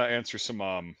quick, I'm gonna answer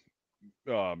some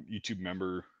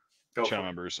YouTube Go channel for it.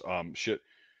 members shit.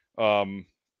 Um,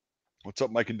 what's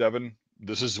up, Mike and Devin?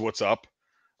 This is what's up.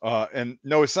 And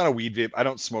no, it's not a weed vape. I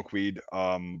don't smoke weed.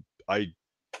 I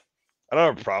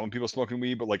don't have a problem with people smoking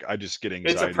weed, but like I just get It's a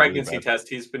anxiety really pregnancy bad. test.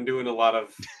 He's been doing a lot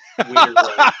of weird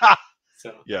ones.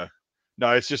 So Yeah,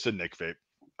 no, it's just a Nick vape.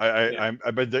 yeah.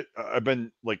 I've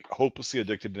been like hopelessly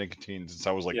addicted to nicotine since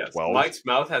I was like Yes. 12. Mike's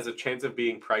mouth has a chance of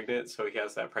being pregnant, so he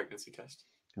has that pregnancy test.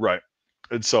 Right.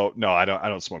 And so no, I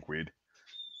don't smoke weed.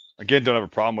 Again, don't have a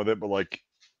problem with it, but like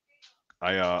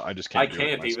I just I can't do it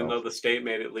can't, even myself. though the state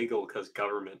made it legal because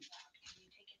government.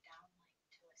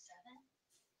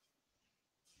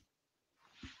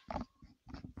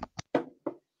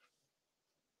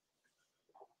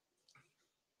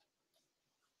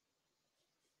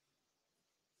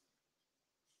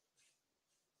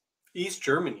 East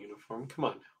German uniform. Come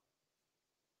on.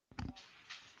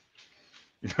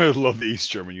 I love the East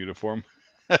German uniform.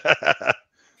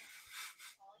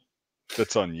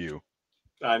 That's on you.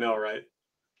 I know, right?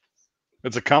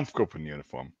 It's a Kampfgruppen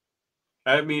uniform.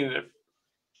 I mean,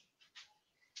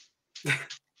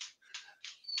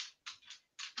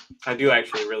 I do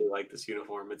actually really like this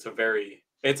uniform. It's a very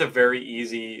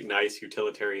easy, nice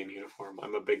utilitarian uniform.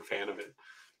 I'm a big fan of it.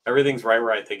 Everything's right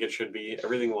where I think it should be.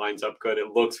 Everything lines up good.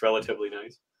 It looks relatively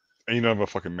nice. And you don't have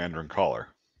a fucking Mandarin collar.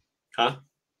 Huh?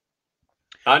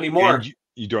 Not And anymore.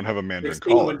 you don't have a Mandarin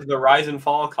 16 went collar. to the rise and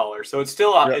fall collar. So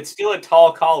Yeah. it's still a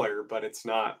tall collar, but it's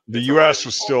not. The It's a rise US and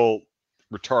was fall. still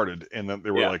retarded, and then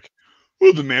they were Yeah. like,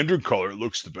 "Well, the Mandarin collar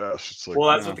looks the best." It's like, Well,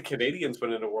 that's no. what the Canadians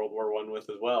went into World War One with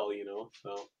as well,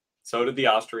 So did the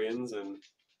Austrians and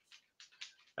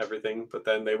everything. But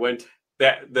then they went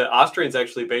the Austrians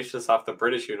actually based this off the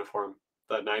British uniform,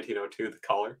 the 1902, the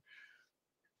collar.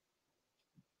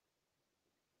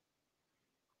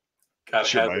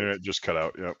 Shit, my internet just cut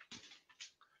out. Yep.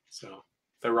 So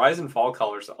the rise and fall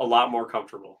collar's a lot more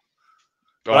comfortable.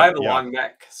 But I have a Yeah. long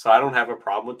neck, so I don't have a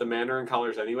problem with the Mandarin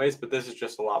collars anyways, but this is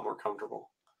just a lot more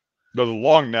comfortable. No, the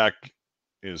long neck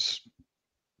is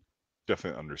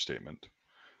definitely an understatement.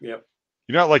 Yep.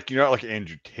 You're not like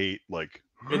Andrew Tate, like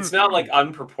It's not like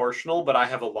unproportional, but I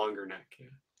have a longer neck. Yeah.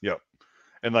 Yep.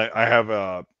 And like I have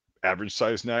a average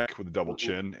size neck with a double Mhm.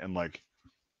 chin, and like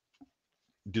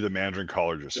do the Mandarin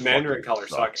collar just The Mandarin fucking collars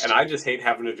suck, sucks. and I just hate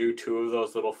having to do two of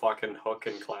those little fucking hook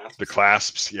and clasps. The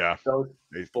clasps, yeah, Those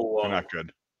they're blow. not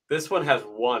good. This one has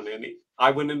one, and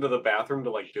I went into the bathroom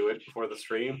to like do it before the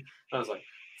stream. And I was like,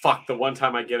 "Fuck!" The one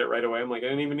time I get it right away, I'm like, I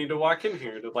didn't even need to walk in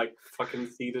here to like fucking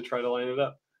see to try to line it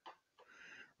up.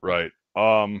 Right.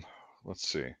 Let's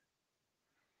see.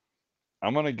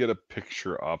 I'm gonna get a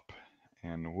picture up,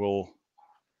 and we'll.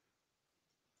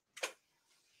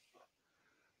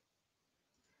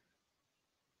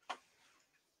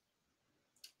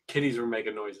 Kitties were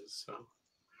making noises, so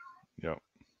Yep.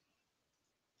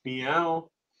 meow.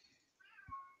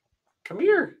 Come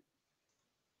here.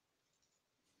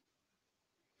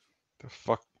 The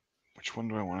fuck? Which one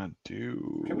do I want to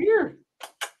do? Come here.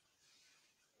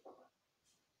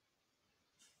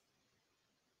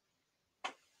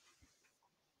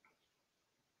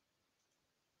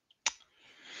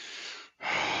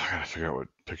 I gotta figure out what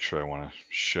picture I want to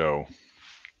show.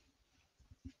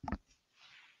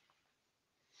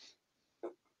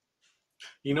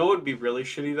 You know what would be really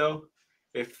shitty though?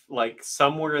 If like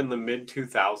somewhere in the mid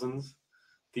 2000s,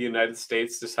 the United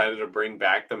States decided to bring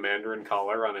back the Mandarin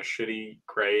collar on a shitty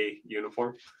gray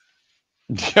uniform?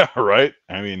 Yeah, right.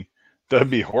 I mean, that'd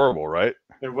be horrible, right?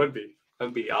 It would be.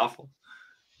 That'd be awful.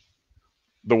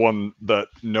 The one that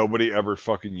nobody ever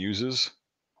fucking uses.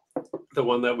 The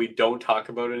one that we don't talk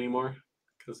about anymore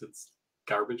because it's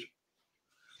garbage.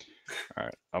 All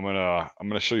right, I'm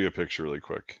gonna show you a picture really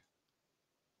quick.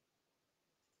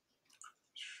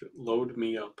 Load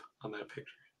me up on that picture.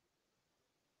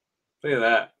 Look at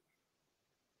that.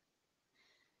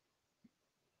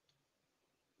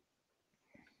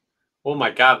 Oh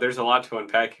my god, there's a lot to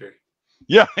unpack here.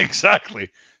 Yeah, exactly.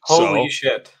 Holy So,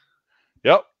 shit.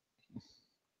 yep.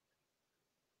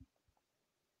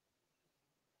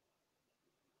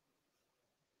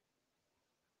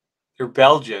 They're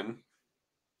Belgian,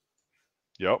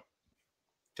 Yep.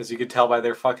 because you could tell by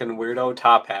their fucking weirdo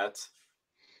top hats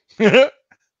hmm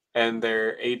and their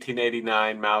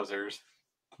 1889 Mausers.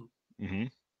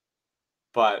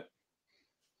 But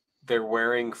they're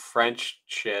wearing French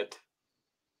shit.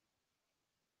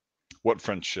 What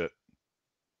French shit?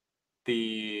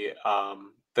 The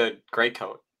gray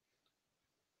coat.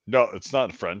 No, it's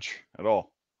not French at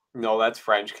all. No, that's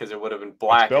French because it would have been It's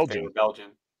black if they Belgian. were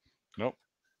Belgian. Nope.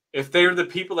 If they're the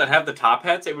people that have the top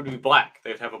hats, it would be black.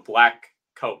 They'd have a black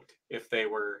coat. If they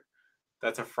were,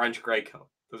 that's a French gray coat.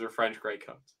 Those are French gray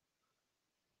coats.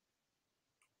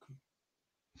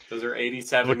 Those are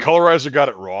 87. The colorizer got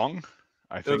it wrong.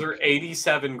 I think Those are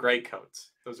 87 gray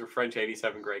coats. Those are French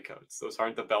 87 gray coats. Those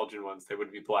aren't the Belgian ones. They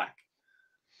would be black.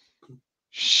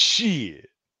 Shit.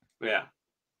 Yeah.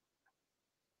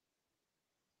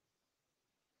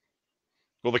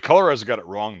 Well, the colorizer got it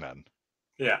wrong then.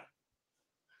 Yeah.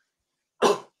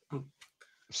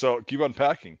 So keep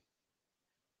unpacking.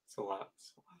 It's a lot.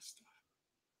 It's a lot of stuff.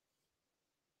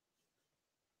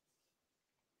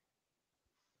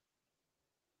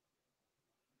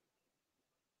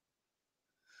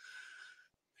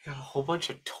 Got a whole bunch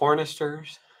of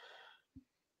tornisters.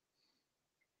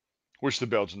 Which the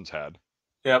Belgians had.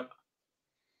 Yep.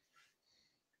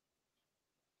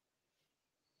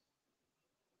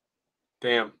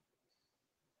 Damn.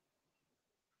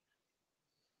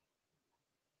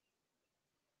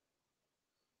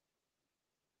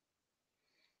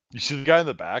 You see the guy in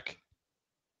the back?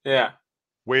 Yeah.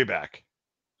 Way back.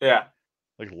 Yeah.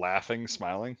 Like laughing,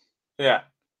 smiling. Yeah.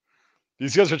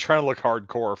 These guys are trying to look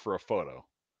hardcore for a photo.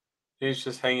 He's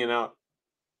just hanging out.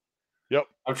 Yep.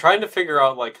 I'm trying to figure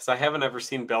out, like, because I haven't ever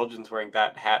seen Belgians wearing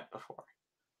that hat before.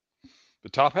 The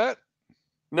top hat?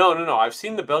 No. I've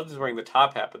seen the Belgians wearing the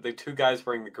top hat, but the two guys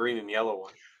wearing the green and yellow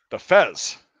one. The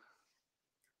fez.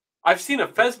 I've seen a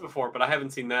fez before, but I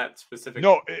haven't seen that specific.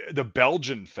 No, the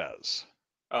Belgian fez.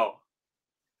 Oh.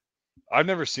 I've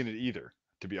never seen it either,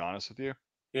 to be honest with you.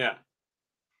 Yeah.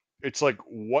 It's like,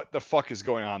 what the fuck is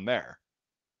going on there?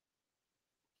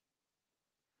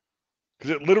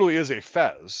 Because it literally is a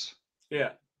fez. Yeah.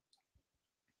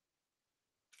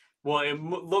 Well, it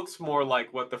looks more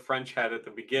like what the French had at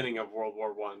the beginning of World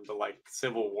War One, the like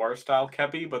Civil War style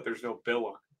kepi, but there's no bill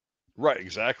on it. Right,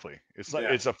 exactly. It's not.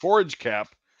 Yeah. It's a forage cap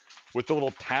with a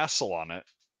little tassel on it,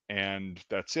 and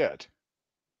that's it.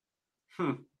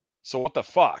 So what the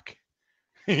fuck?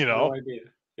 You know? No idea.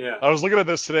 Yeah. I was looking at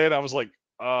this today, and I was like,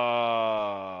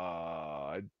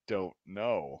 I don't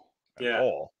know at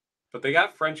all. But they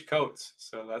got French coats,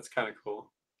 so that's kind of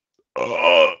cool.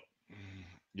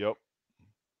 Yep.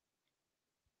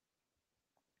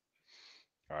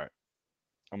 All right.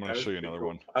 I'm going to show you another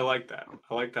one. I like that.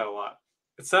 I like that a lot.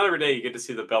 It's not every day you get to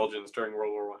see the Belgians during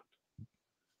World War One.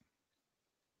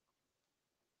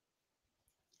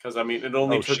 Because I mean, it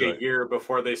only took a year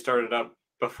before they started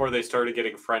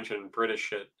getting French and British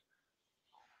shit.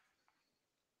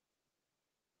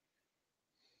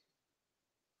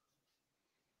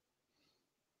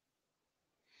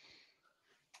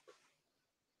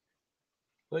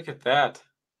 Look at that.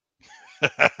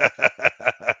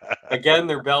 Again,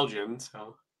 they're Belgian,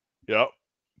 so. Yep.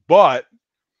 But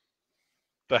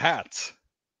the hats.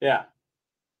 Yeah.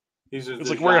 It's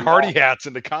like wearing hardy hats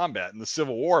into combat in the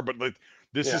Civil War, but like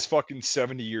this is fucking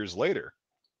 70 years later.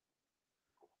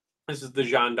 This is the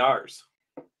gendarmes,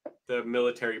 the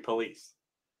military police.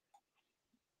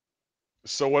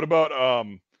 So what about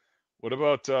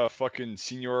fucking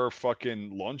Senior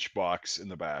fucking Lunchbox in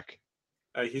the back?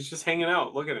 He's just hanging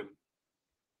out. Look at him.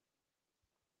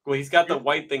 Well, he's got the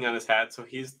white thing on his hat, so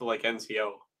he's the like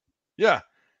NCO. Yeah.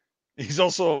 He's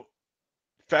also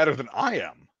fatter than I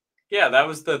am. Yeah, that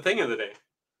was the thing of the day.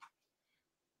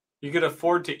 You could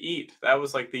afford to eat. That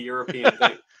was like the European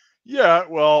thing. Yeah,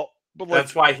 well, but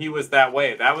that's why he was that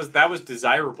way. That was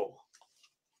desirable.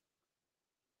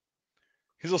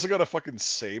 He's also got a fucking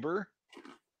saber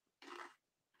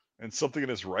and something in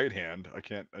his right hand. I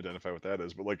can't identify what that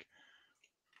is, but like,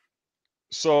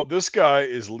 so this guy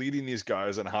is leading these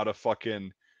guys on how to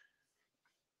fucking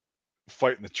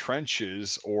fight in the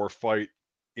trenches or fight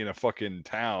in a fucking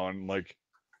town. Like,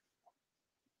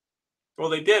 Well,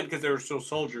 they did because they were still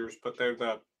soldiers, but they're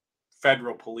the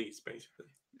federal police, basically.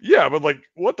 yeah, but like,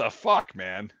 what the fuck,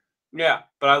 man? Yeah,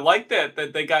 but I like that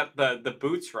they got the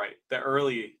boots right. The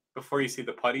early before you see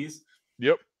the putties,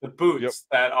 Yep, the yep. boots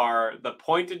that are the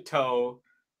pointed toe,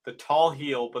 the tall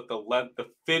heel, but the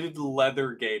fitted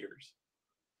leather gaiters.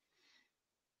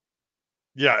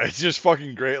 Yeah, it's just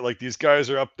fucking great. Like these guys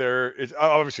are up there. It's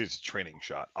obviously it's a training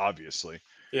shot, obviously,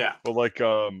 Yeah, but like,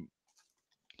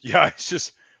 yeah, it's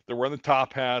just they're wearing the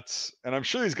top hats, and I'm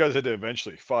sure these guys had to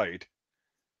eventually fight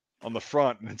on the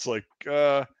front, and it's like,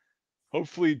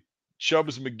 hopefully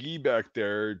Chubbs McGee back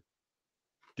there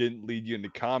didn't lead you into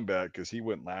combat because he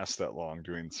wouldn't last that long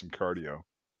doing some cardio.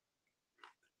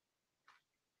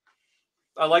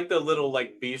 I like the little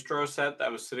like bistro set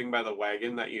that was sitting by the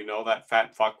wagon that that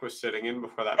fat fuck was sitting in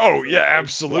before that Oh picture yeah,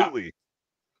 was made. Yeah, absolutely,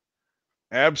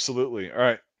 absolutely. All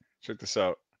right, check this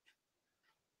out.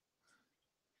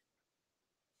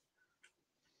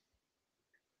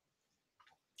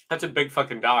 that's a big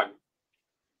fucking dog.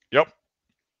 Yep,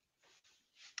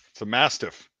 it's a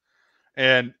mastiff,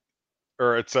 and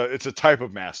or it's a type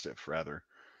of mastiff rather.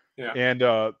 Yeah, And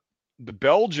the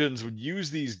Belgians would use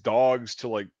these dogs to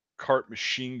like cart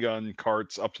machine gun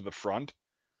carts up to the front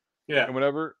yeah, and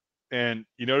whatever. And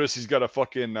you notice he's got a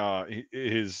fucking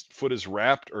his foot is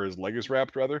wrapped or his leg is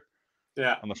wrapped rather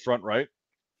yeah, on the front right.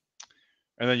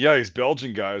 And then yeah, these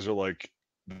Belgian guys are like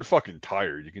they're fucking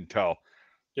tired. You can tell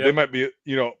they yep. might be.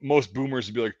 Most boomers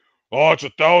would be like, "Oh, it's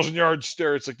 1,000 yard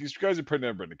stare." It's like these guys have probably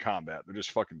never been to combat. They're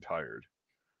just fucking tired.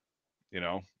 You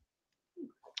know.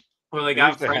 Well, they And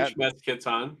here's got the hat. French mess kits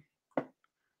on.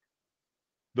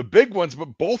 The big ones,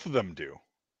 but both of them do.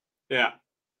 Yeah,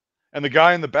 And the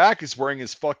guy in the back is wearing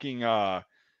his fucking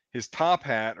his top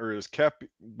hat or his cap,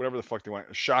 whatever the fuck they want,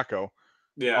 a shako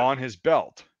yeah, on his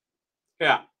belt.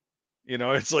 yeah.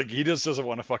 It's like he just doesn't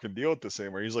want to fucking deal with this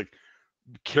anymore. He's like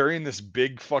carrying this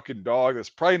big fucking dog that's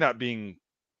probably not being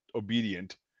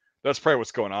obedient. That's probably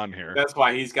what's going on here. That's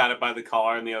why he's got it by the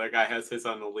collar and the other guy has his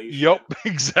on the leash. Yep,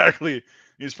 exactly.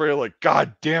 He's probably like,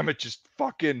 God damn it, just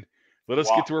fucking let us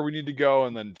get Wow. to where we need to go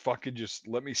and then fucking just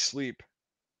let me sleep.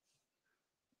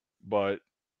 But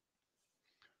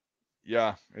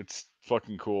yeah, it's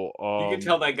fucking cool. You can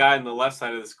tell that guy on the left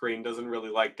side of the screen doesn't really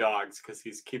like dogs because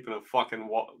he's keeping a fucking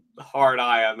hard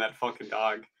eye on that fucking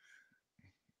dog.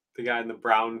 The guy in the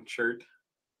brown shirt.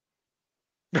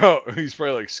 Oh, he's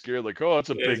probably like scared, like, oh, it's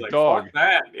a Yeah, he's big like, dog. fuck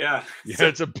that. Yeah. Yeah,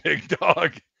 it's a big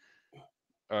dog.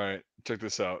 All right, check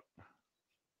this out.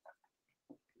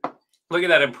 Look at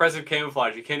that impressive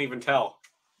camouflage. You can't even tell.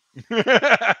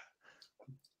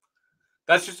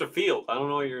 That's just a field. I don't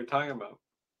know what you're talking about.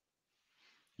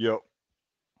 Yep.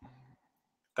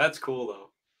 That's cool though.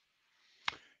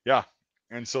 Yeah.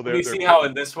 And so And they're you they're see how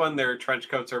in this one their trench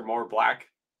coats are more black.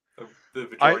 The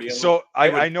I majority of them. so They I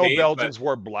would I know fade, but Belgians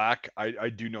wore black. I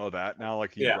do know that now.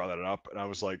 Like you yeah, brought that up, and I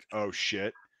was like, oh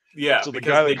shit. yeah, So the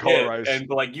because guy they that did, colorized, and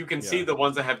like you can see yeah, the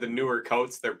ones that have the newer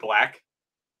coats, they're black.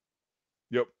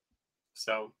 yep,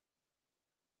 So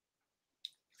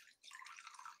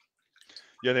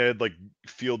yeah, they had like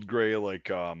field gray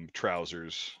like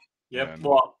trousers, yep. and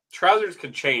Well, trousers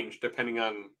could change depending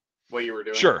on what you were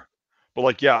doing. sure, but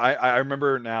like yeah, I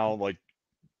remember now like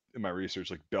in my research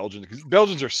like Belgians because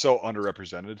Belgians are so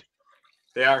underrepresented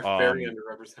They are very um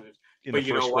underrepresented. in the But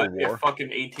you know First what? World If War. fucking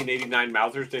 1889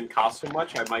 Mausers didn't cost so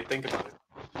much, I might think about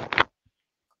it.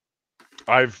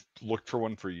 I've looked for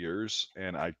one for years,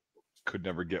 and I could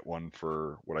never get one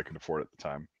for what I could afford at the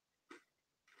time.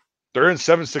 They're in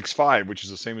 765, which is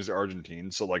the same as the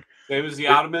Argentines. So like, Same as the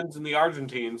it, Ottomans and the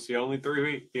Argentines. The only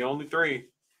three. The only three.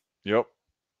 yep.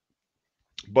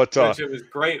 But Which it was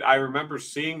great. I remember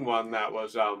seeing one that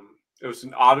was it was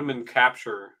an Ottoman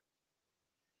capture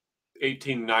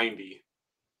 1890,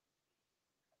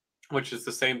 which is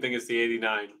the same thing as the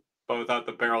 89, but without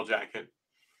the barrel jacket.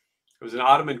 It was an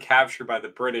Ottoman capture by the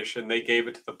British, and they gave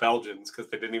it to the Belgians because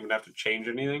they didn't even have to change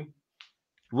anything.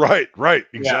 right, Yeah.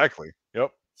 exactly.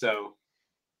 Yep, So,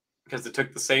 because it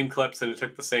took the same clips and it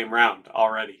took the same round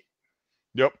already.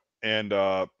 yep. And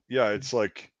yeah, it's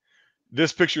like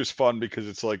this picture is fun because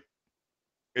it's like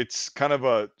it's kind of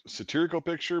a satirical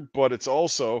picture, but it's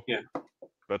also Yeah.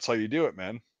 that's how you do it,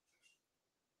 man.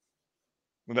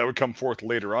 And that would come forth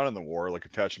later on in the war, like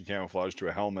attaching camouflage to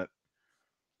a helmet.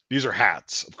 These are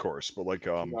hats, of course, but like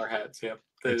Our hats. Yep.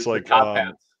 it's The like top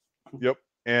hats. yep.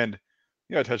 And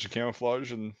yeah, attach a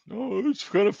camouflage, and it's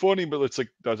kind of funny, but it's like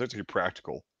that's actually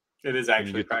practical It is when you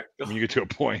actually get to, practical. when you get to a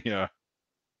point. Yeah.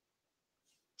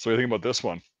 So what do you think about this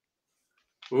one?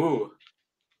 Ooh, what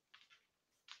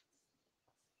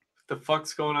the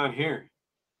fuck's going on here?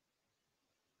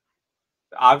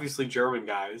 Obviously German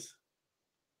guys,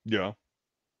 Yeah.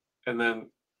 and then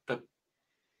the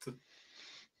the,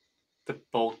 the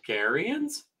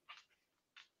Bulgarians.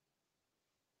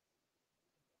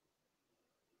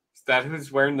 Is that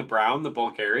who's wearing the brown? The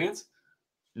Bulgarians?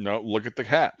 No, look at the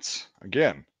hats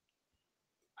again.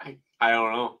 I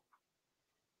don't know.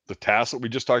 The tassel. We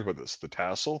just talked about this. The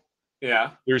tassel.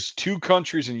 Yeah. There's 2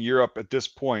 countries in Europe at this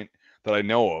point that I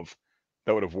know of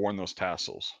that would have worn those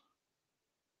tassels: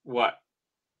 What?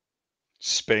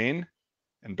 Spain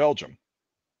and Belgium.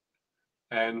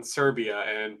 And Serbia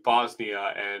and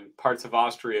Bosnia and parts of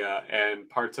Austria and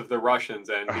parts of the Russians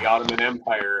and the Ottoman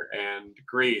Empire and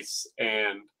Greece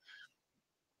and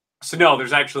so no,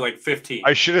 there's actually like 15.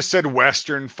 I should have said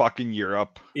Western fucking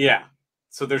Europe. Yeah.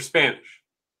 So they're Spanish.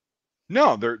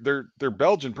 No, they're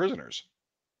Belgian prisoners.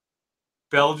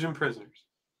 Belgian prisoners.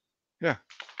 Yeah.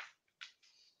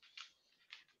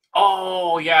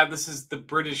 Oh, yeah, this is the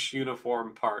British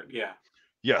uniform part. Yeah.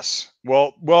 Yes.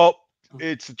 Well,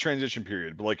 it's a transition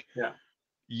period, but like, Yeah.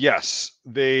 yes,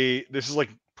 this is like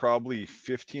probably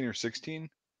 15 or 16,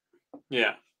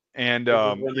 Yeah. and This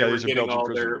is when they yeah, were these are getting Belgian all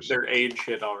their prisoners. their aid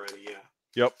shit already. Yeah.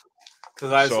 Yep.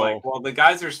 Because I was like, So well, the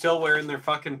guys are still wearing their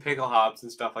fucking pickle hobs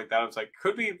and stuff like that. I was like,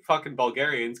 could be fucking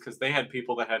Bulgarians because they had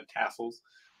people that had tassels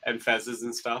and fezzes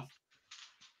and stuff.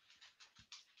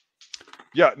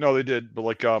 yeah, no, they did, but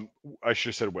like, I should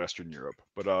have said Western Europe,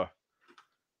 but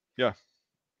yeah.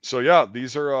 So yeah,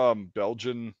 these are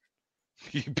Belgian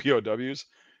POWs,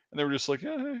 and they were just like,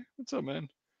 yeah, hey, what's up, man?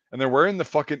 And they're wearing the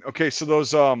fucking okay. So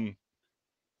those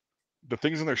the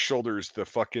things on their shoulders, the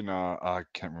fucking I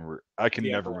can't remember. I can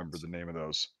The never remember epaulets. the name of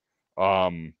those.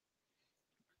 Um,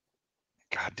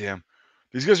 goddamn,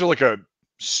 these guys are like a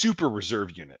super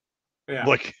reserve unit. Yeah.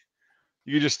 Like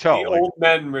you can just The tell, like old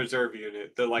men reserve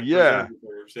unit, the like yeah, reserve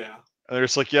reserves, yeah. and they're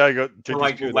just like, yeah, I go Or take these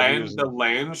like POWs the and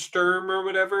Landsturm or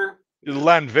whatever. the Yeah.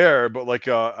 Landwehr, but like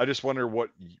I just wonder what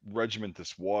regiment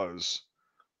this was,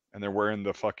 and they're wearing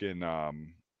the fucking Yeah.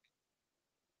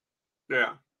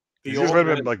 The these guys might old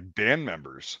have been men. like band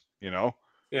members, you know,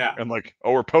 Yeah. and like,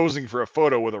 oh, we're posing for a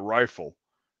photo with a rifle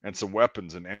and some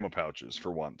weapons and ammo pouches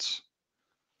for once.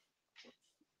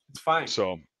 It's fine.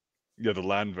 So yeah, the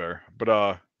Landwehr,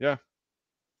 but yeah.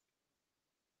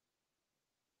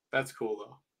 That's cool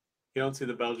though. You don't see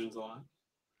the Belgians a lot.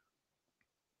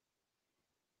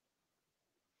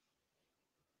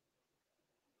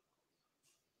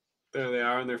 There they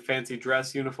are in their fancy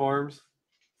dress uniforms.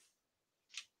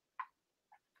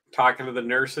 Talking to the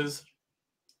nurses.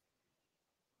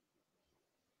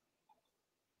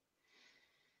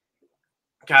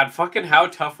 God, fucking how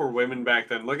tough were women back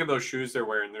then? Look at those shoes they're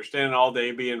wearing. They're standing all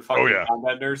day being Oh fucking yeah.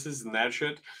 combat nurses and that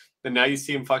shit. And now you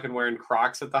see them fucking wearing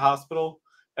Crocs at the hospital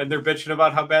and they're bitching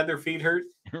about how bad their feet hurt.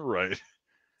 Right.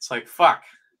 It's like, fuck.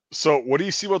 So what do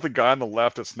you see about the guy on the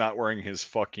left that's not wearing his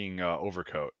fucking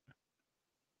overcoat?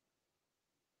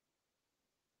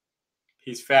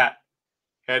 He's fat.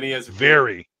 And he has a beard.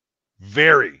 Very,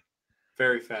 very.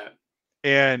 Very fat.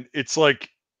 And it's like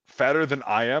fatter than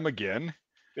I am again.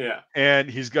 Yeah. And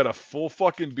he's got a full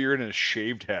fucking beard and a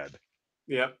shaved head.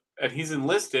 Yep. And he's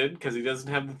enlisted because he doesn't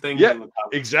have the things Yeah, on the top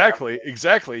of his cap.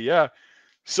 exactly. Yeah.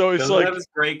 So it's Doesn't have like his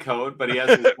gray coat, but he has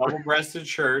his double-breasted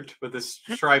shirt with his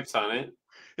stripes on it.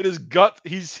 it is gut.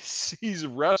 He's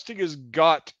resting his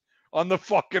gut on the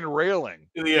fucking railing.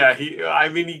 Yeah, I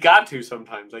mean, he got to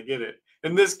sometimes. I get it.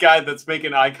 And this guy that's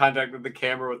making eye contact with the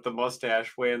camera with the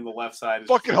mustache way on the left side is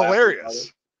Fucking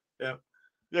hilarious. Yeah.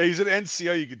 Yeah, he's an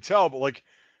NCO, you can tell, but like,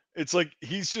 it's like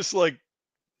he's just like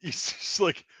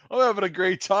I'm having a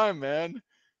great time, man.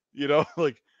 You know,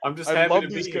 like I'm just I happy love to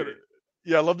be these kind here. of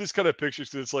yeah, I love these kind of pictures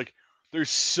because it's like there's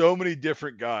so many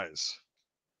different guys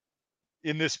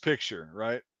in this picture,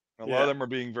 right? A lot of Yeah. them are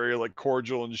being very like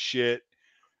cordial and shit.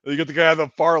 You got the guy on the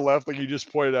far left, like you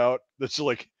just pointed out, that's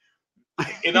like It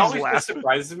he's always just laughing.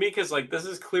 surprises me because like this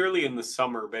is clearly in the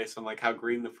summer based on like how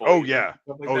green the Oh foliage is yeah. and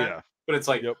stuff like Oh that. yeah. But it's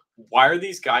like, Yep. why are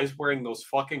these guys wearing those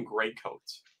fucking gray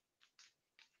coats?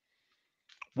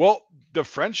 Well, the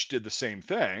French did the same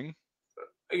thing.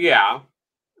 Yeah,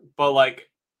 but like,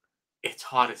 it's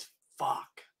hot as fuck.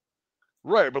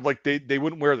 Right, but like they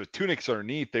wouldn't wear the tunics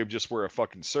underneath, they would just wear a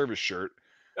fucking service shirt.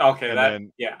 Okay, And that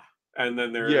then yeah, and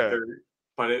then yeah,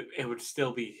 but it would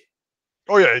still be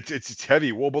Oh yeah, it's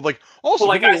heavy wool, but like Well, also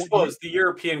like I people suppose the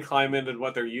European climate and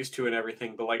what they're used to and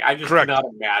everything, but like I just correct. cannot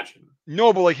imagine.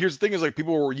 No, but like here's the thing is like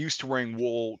people were used to wearing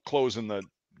wool clothes in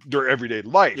their everyday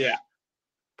Yeah, life,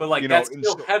 but like that's and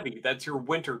still so heavy. That's your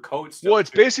winter coat well, still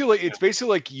too. Yeah, it's basically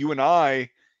like you and I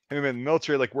having been in the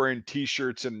military, like wearing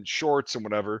t-shirts and shorts and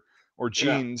whatever, or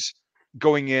yeah, jeans,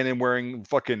 going in and wearing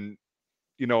fucking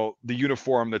the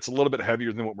uniform that's a little bit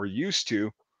heavier than what we're used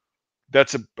to.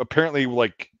 That's apparently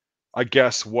like I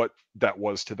guess what that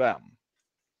was to them.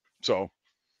 So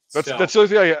that's still.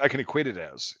 the only thing I can equate it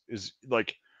as is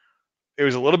like it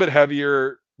was a little bit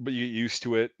heavier, but you get used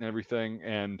to it and everything,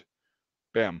 and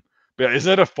bam. But yeah, isn't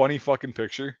that a funny fucking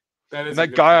picture? That And is a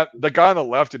good picture. that guy on the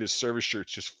left in his service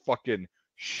shirt's just fucking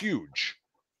huge.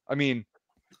 I mean,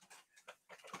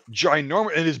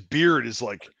 ginormous, and his beard is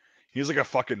like he's like a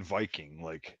fucking Viking.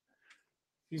 Like,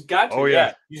 He's got to, oh yeah,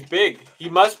 yeah. He's big. He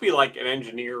must be like an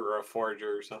engineer or a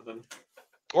forger or something.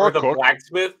 or Or a the cook,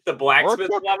 blacksmith. The or a blacksmith a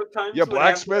cook. lot of Yeah, times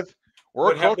blacksmith or a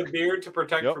would have cook. the beard to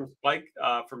protect Yep,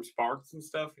 from from sparks and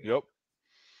stuff. Yeah. yep,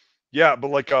 yeah. But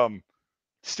like,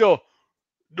 still,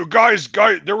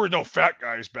 there were no fat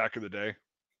guys back in the day.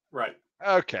 Right.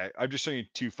 Okay, I'm just showing you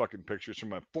two fucking pictures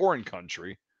from a foreign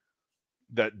country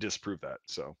that disprove that.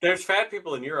 So There's fat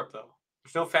people in Europe though.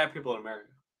 There's no fat people in America.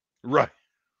 right.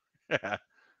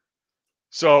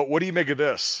 So what do you make of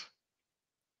this?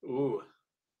 Ooh.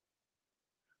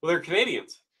 Well, they're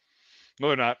Canadians. No,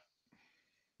 they're not.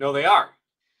 No, they are.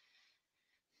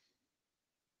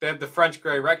 They have the French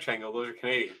gray rectangle. Those are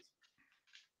Canadians.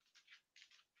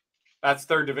 That's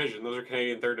third division. Those are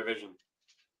Canadian third division.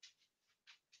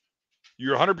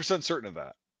 You're 100% certain of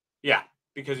that. Yeah,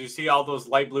 because you see all those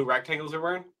light blue rectangles they're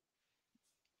wearing.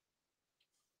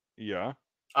 Yeah.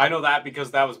 I know that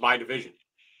because that was my division,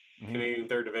 Mhm. Canadian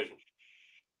third division.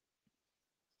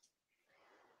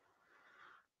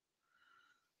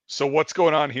 So what's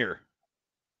going on here?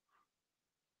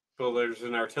 So there's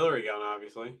an artillery gun,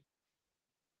 obviously.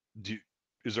 Do you,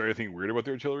 is there anything weird about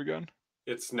the artillery gun?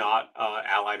 It's not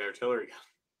Allied artillery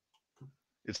gun.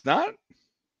 It's not?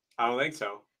 I don't think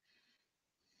so.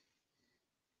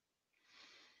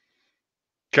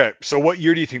 Okay, so what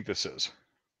year do you think this is?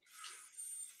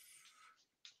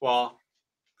 Well,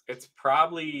 it's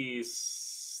probably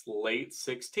late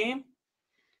 16.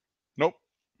 Nope.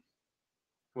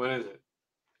 When is it?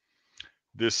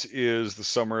 This is the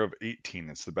summer of 18.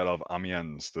 It's the Battle of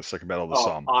Amiens, the second battle of the Oh,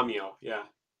 Somme. Amio. Yeah,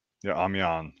 Yeah,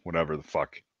 Amiens, whatever the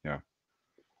fuck. Yeah.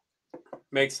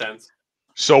 makes sense.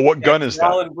 So what Yeah, gun 'cause is they're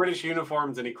all that? in British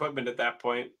uniforms and equipment at that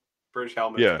point, British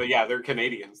helmets. Yeah. But yeah, they're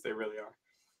Canadians. They really are.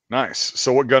 Nice.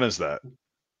 So what gun is that?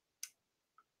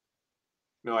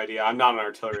 No idea. I'm not an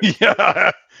artillery expert.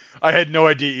 Yeah. I had no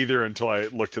idea either until I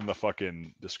looked in the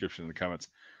fucking description in the comments.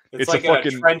 It's It's a like a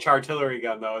fucking trench artillery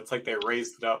gun, though. It's like they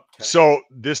raised it up. so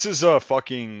this is a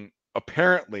fucking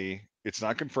apparently it's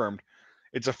not confirmed.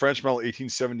 It's a French model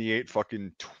 1878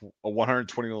 fucking a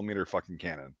 120 millimeter fucking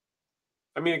cannon.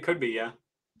 I mean, it could be, yeah.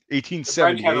 The French had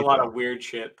a 1878 lot of though. weird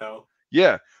shit, though.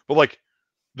 Yeah, but like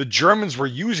the Germans were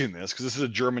using this because this is a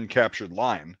German captured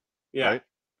line, Yeah.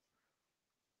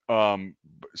 right?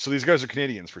 So these guys are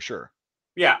Canadians for sure.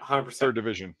 Yeah, 100%. Third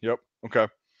division. Yep. Okay.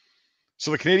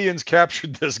 So the Canadians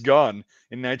captured this gun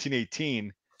in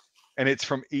 1918, and it's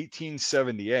from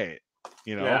 1878.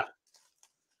 You know, Yeah.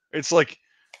 it's like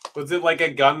Was it like a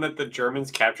gun that the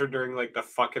Germans captured during like the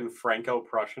fucking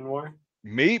Franco-Prussian War?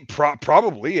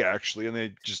 probably actually, and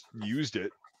they just used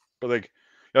it. But like,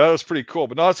 yeah, that was pretty cool.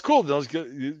 But no, it's cool. These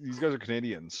guys are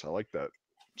Canadians. I like that.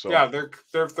 So Yeah, they're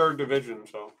third division,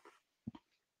 so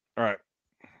all right.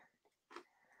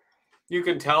 you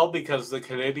can tell because the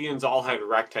Canadians all had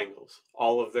rectangles.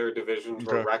 All of their divisions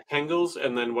were Okay. rectangles,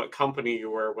 and then what company you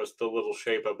were was the little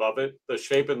shape above it. The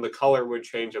shape and the color would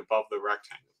change above the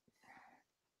rectangle.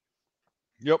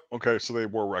 Yep. Okay. So they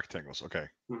wore rectangles. Okay.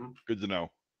 Mhm. Good to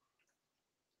know.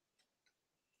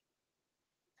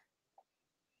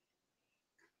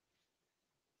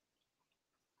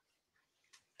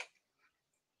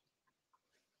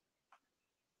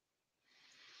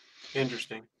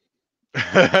 Interesting.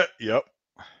 Yep.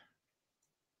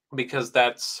 Because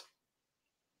that's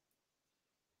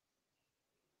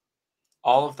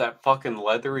all of that fucking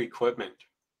leather equipment.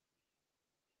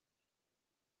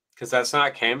 Because that's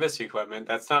not canvas equipment.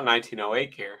 That's not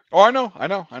 1908 gear. Oh, I know. I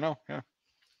know. I know. Yeah.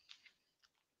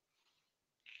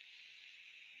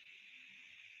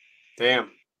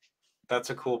 Damn. That's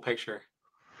a cool picture.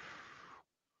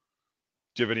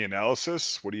 Do you have any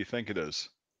analysis? What do you think it is?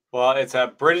 Well, it's a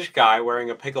British guy wearing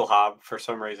a pickle hob for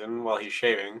some reason while he's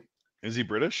shaving. Is he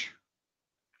British?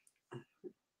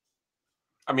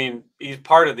 I mean, he's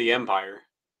part of the empire.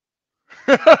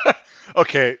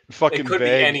 Okay, It fucking could be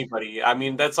vague. anybody. I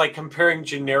mean, that's like comparing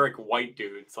generic white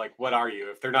dudes. Like, what are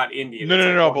you? If they're not Indian, No, it's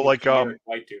no, no, like, no, oh, but you're like, a generic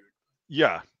white dude.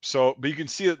 yeah. So, but you can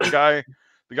see that the guy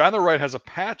on the right has a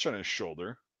patch on his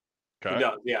shoulder. He Okay,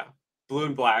 does, yeah. Blue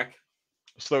and black.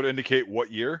 so that would indicate what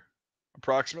year,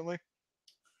 approximately.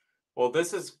 Well,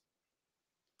 this is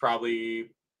probably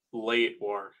late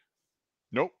war.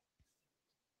 Nope,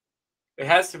 It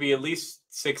has to be at least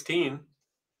 16.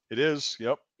 it is.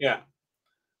 Yep, Yeah,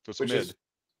 so it's which is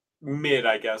mid. mid,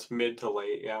 I guess, mid to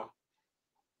late. Yeah,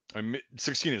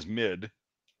 16 is mid.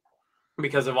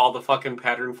 because of all the fucking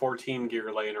pattern 14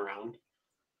 gear laying around.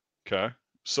 Okay,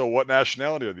 so what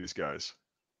nationality are these guys?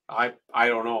 I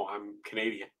don't know. I'm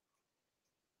Canadian.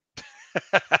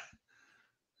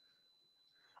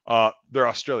 They're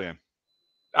Australian.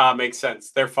 Makes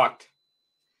sense. They're fucked.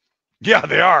 Yeah,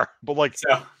 they are. But like,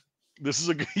 So this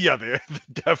is yeah, they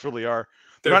definitely are.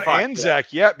 They're they're not fucked. Yeah.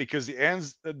 Anzac yet because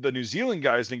the New Zealand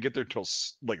guys didn't get there till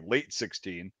like late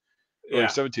 16, early Yeah.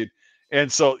 17.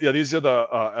 And so yeah, these are the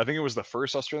I think it was the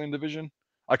first Australian division.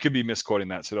 I could be misquoting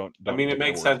that, so I don't mean, it take my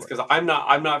makes word sense for it. because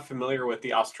I'm not familiar with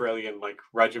the Australian like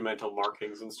regimental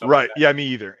markings and stuff like Right. that. Yeah, me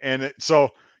either. And so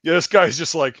yeah, this guy's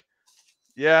just like,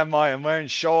 yeah, I'm wearing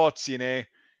shorts, you know.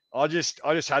 I just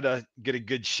had to get a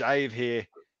good shave here,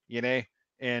 you know,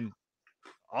 and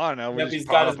I don't know, we Yep, just he's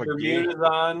put got his up a gay. Bermudas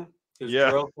on, his Yeah,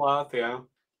 drill cloth. Yeah,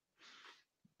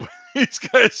 he's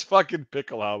got his fucking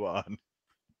pickle helmet on.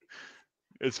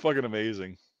 It's fucking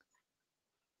amazing.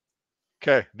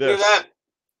 Okay, look at this. that.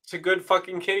 It's a good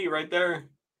fucking kitty right there.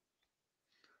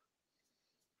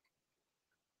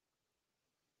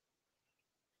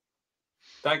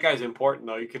 That guy's important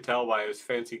though. You could tell by his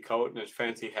fancy coat and his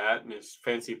fancy hat and his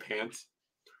fancy pants.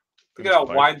 Look And at his how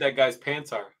pipe. wide that guy's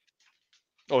pants are.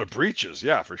 Oh, it breaches.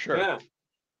 Yeah, for sure. Yeah,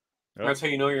 Yep. that's how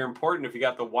you know you're important if you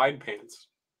got the wide pants.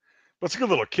 That's a good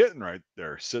little kitten right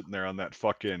there, sitting there on that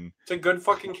fucking It's a good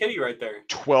fucking kitty right there.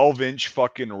 12-inch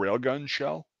fucking railgun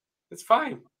shell. It's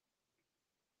fine.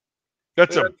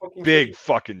 That's Look at a that fucking big kitty.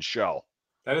 fucking shell.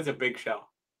 That is a big shell.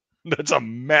 That's a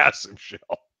massive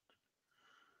shell.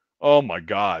 Oh my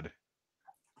god.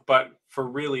 But for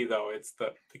really though, it's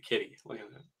the kitty. Look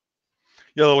at that.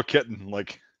 Yeah, little kitten,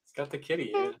 like, It's got the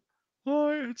kitty. oh,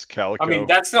 Yeah. it's I mean, calico.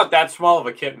 that's not that small of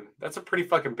a kitten. That's a pretty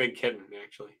fucking big kitten,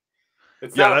 actually.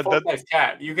 It's Yeah, not a that full size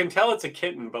cat. You can tell it's a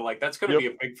kitten, but like that's gonna yep, be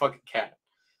a big fucking cat.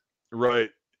 right.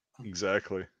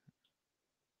 Exactly.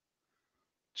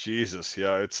 Jesus,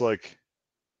 yeah, it's like,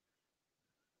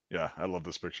 yeah, I love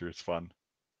this picture. It's fun.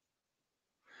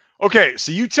 Okay,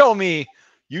 so you tell me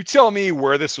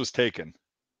where this was taken.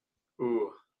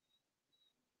 Ooh,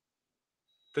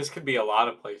 this could be a lot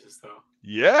of places though.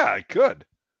 Yeah, I could.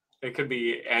 It could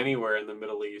be anywhere in the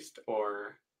Middle East,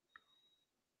 or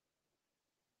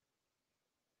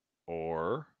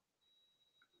Or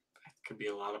it could be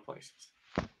a lot of places.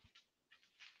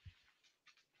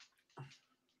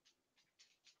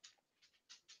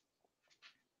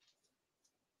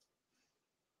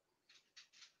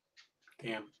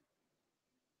 Damn.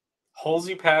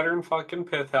 Halsey pattern fucking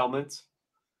pith helmets.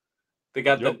 They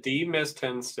got the yep. D Mist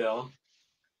 10 still.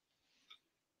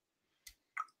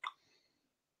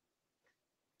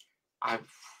 I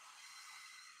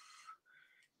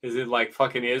Is it like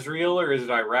fucking Israel or is it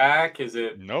Iraq?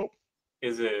 Nope.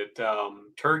 Is it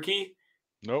Turkey?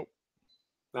 Nope.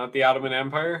 Not the Ottoman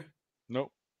Empire?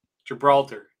 Nope.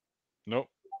 Gibraltar, Nope.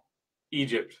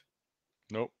 Egypt.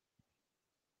 Nope.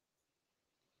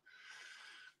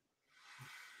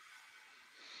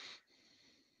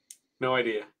 No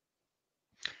idea.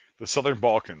 The Southern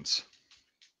Balkans.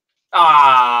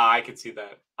 I could see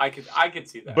that. I could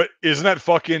see that. But isn't that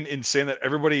fucking insane that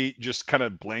everybody just kind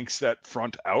of blanks that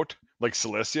front out like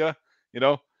Cilicia? You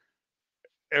know,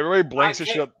 everybody I blanks this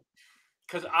shit can't out.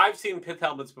 because I've seen pith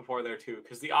helmets before there too.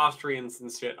 Because the Austrians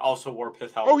and shit also wore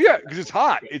pith Oh helmets. yeah, because it's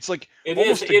hot. It's like It is.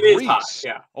 almost a It is hot. grease,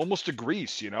 Yeah. almost a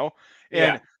grease. You know,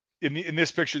 Yeah. and in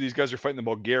this picture, these guys are fighting the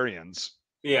Bulgarians,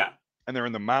 Yeah. and they're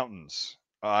in the mountains.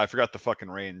 I forgot the fucking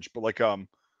range, but like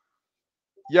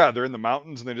yeah, they're in the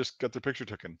mountains and they just got their picture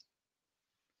taken.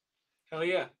 Hell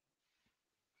yeah.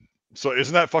 So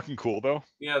isn't that fucking cool though?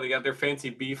 Yeah. They got their fancy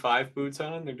B5 boots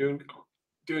on. They're doing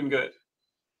good.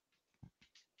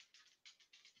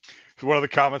 So one of the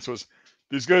comments was,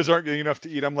 "These guys aren't getting enough to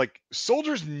eat." I'm like,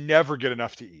 soldiers never get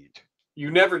enough to eat.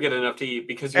 You never get enough to eat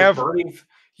because Ever.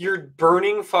 you're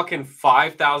burning fucking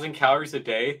 5,000 calories a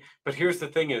day. But here's the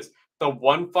thing: is the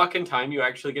one fucking time you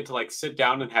actually get to like sit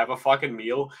down and have a fucking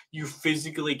meal, you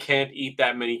physically can't eat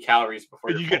that many calories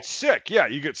before And you're you full. get sick. Yeah,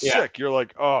 you get Yeah. sick. You're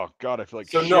like, oh god, I feel like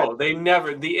So shit. no,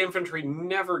 the infantry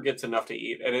never gets enough to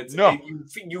eat, and No.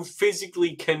 you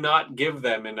physically cannot give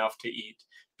them enough to eat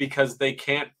because they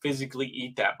can't physically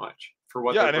eat that much for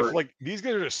what Yeah, they're and if burning. like these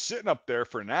guys are just sitting up there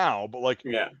for now, but like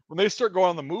Yeah. when they start going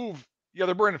on the move, yeah,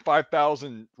 they're burning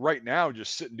 5,000 right now,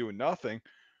 just sitting doing nothing.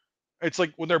 It's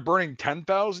like when they're burning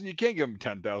 10,000, you can't give them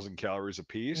 10,000 calories a You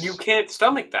piece. can't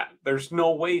stomach that. There's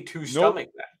no way to Nope. stomach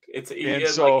that. It's And like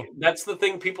so, that's the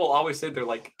thing people always say. They're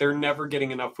like they're never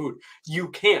getting enough food. You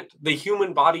can't. The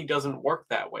human body doesn't work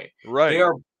that way. They right,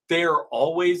 are they are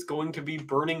always going to be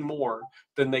burning more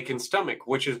than they can stomach,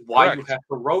 which is why you correct. have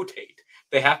to rotate.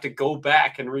 They have to go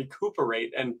back and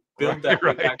recuperate and Right, build that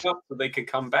way back right. up so they could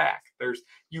come back. There's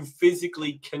you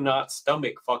physically cannot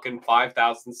stomach fucking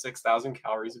 5,000, 6,000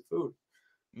 calories of food.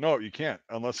 No, you can't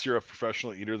unless you're a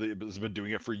professional eater that has been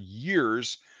doing it for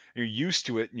years. You're used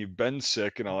to it and you've been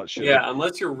sick and all that shit. Like, Yeah,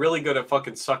 unless you're really good at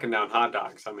fucking sucking down hot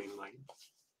dogs. I mean, like,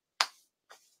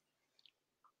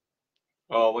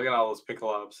 oh, look at all those pickle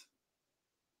ups.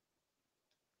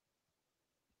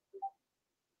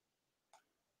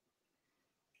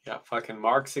 You got fucking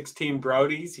Mark 16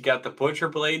 Brodies. You got the butcher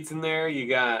blades in there. You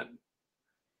got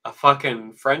a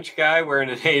fucking French guy wearing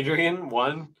an Adrian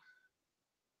one.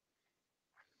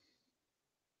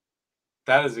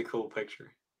 That is a cool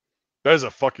picture. that is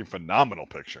a fucking phenomenal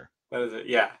picture. That is it.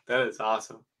 Yeah, that is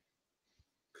awesome.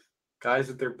 Guys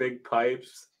with their big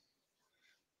pipes.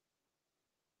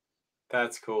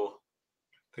 That's cool.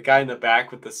 The guy in the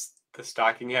back with the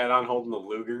stocking hat on holding the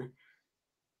Luger.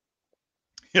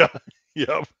 Yeah.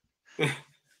 Yep.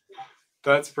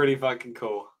 That's pretty fucking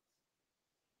cool.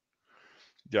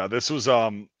 Yeah, this was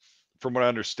from what I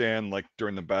understand, like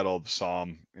during the Battle of the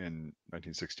Somme in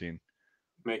 1916.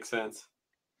 Makes sense.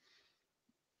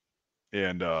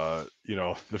 And you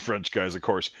know, the French guys, of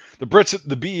course. The Brits,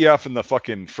 the BEF and the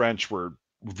fucking French were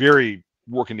very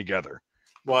working together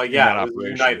Well, in yeah, that it was a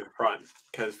operation. united front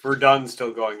because Verdun's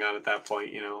still going on at that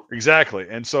point, you know. Exactly.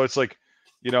 And so it's like,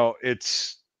 you know,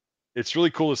 it's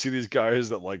really cool to see these guys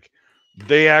that like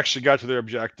they actually got to their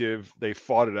objective. They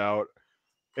fought it out.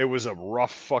 It was a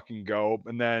rough fucking go.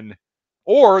 And then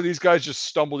or these guys just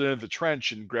stumbled into the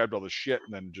trench and grabbed all the shit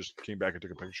and then just came back and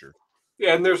took a picture.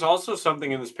 Yeah, and there's also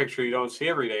something in this picture you don't see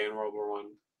every day in World War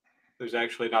One. There's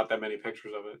actually not that many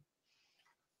pictures of it.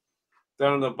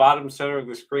 Down in the bottom center of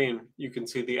the screen, you can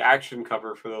see the action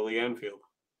cover for the Lee Enfield.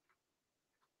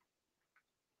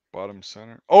 Bottom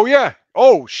center. Oh yeah.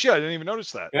 Oh shit. I didn't even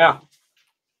notice that. Yeah,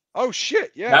 Oh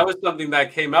shit. that Yeah. was something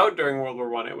that came out during World War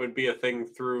One. It would be a thing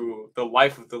through the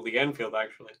life of the Lee Enfield,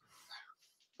 actually.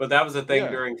 But that was a thing Yeah.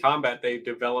 during combat. They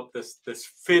developed this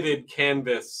fitted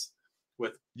canvas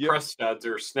with Yep. press studs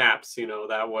or snaps, you know, Well,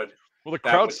 the that would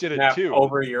Krauts did it snap too.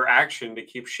 over your action to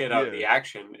keep shit out of Yeah. the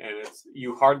action, and it's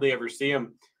you hardly ever see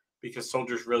them because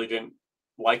soldiers really didn't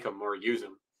like them or use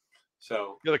them.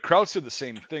 So Yeah, the Krauts did the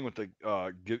same thing with the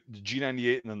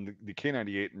G98 and then the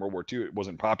K98 in World War II. It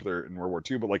wasn't popular in World War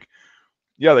II, but like,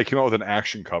 yeah, they came out with an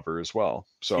action cover as well.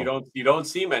 So, you don't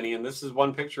see many, and this is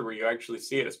one picture where you actually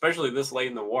see it, especially this late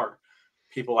in the war.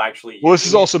 People actually well, this is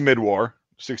using it. also mid-war,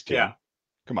 Yeah, 16.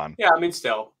 Come on. yeah. I mean,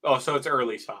 still. Oh, so it's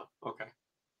early Somme. Okay,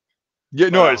 Yeah,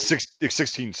 but no, it's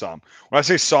 16 Somme. When I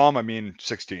say Somme, I mean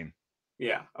 16.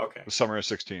 yeah, okay. The summer of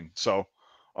 16. So,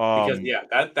 Because um,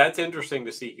 yeah, that's interesting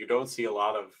to see. You don't see a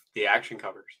lot of the action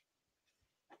covers.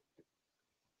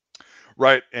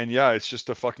 right, and yeah, it's just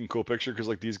a fucking cool picture because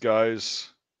like these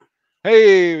guys,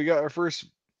 hey, we got our first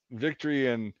victory,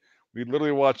 and we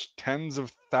literally watched tens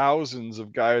of thousands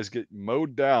of guys get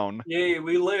mowed down. Yay,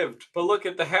 we lived! But look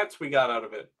at the hats we got out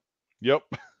of it. Yep.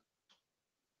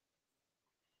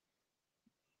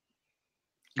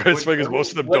 It's What funny because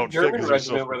most of them what don't fit German because they're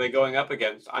so. regiment were they going up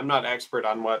against? I'm not expert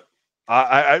on what.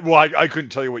 Well, I couldn't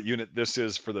tell you what unit this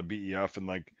is for the BEF and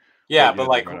like Yeah, what but unit they're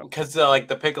like going up. because like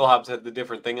the pickle hops had the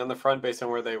different thing on the front based on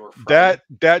where they were from.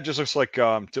 That just looks like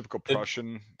typical The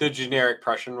Prussian. the generic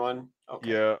Prussian one.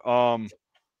 Okay, Yeah.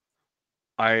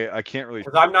 I can't really.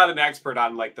 because I'm not an expert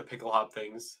on like the pickle hop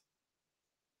things.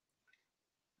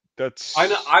 That's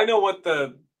I know what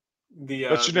that's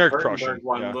the generic Württemberg Prussian.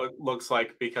 one Yeah. looks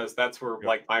like because that's where Yep.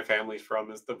 like my family's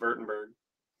from is the Württemberg.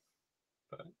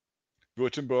 But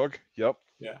Württemberg. Yep.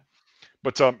 yeah,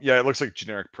 But yeah, it looks like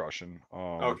generic Prussian.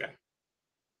 okay.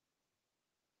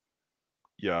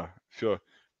 Yeah. Für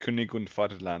König und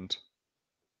Vaterland.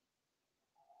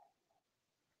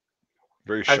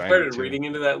 Very I've shiny started too. reading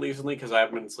into that recently because I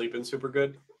haven't been sleeping super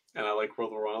good, and I like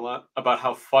World War One a lot. About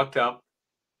how fucked up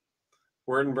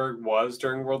Württemberg was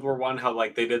during World War One, how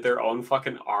like they did their own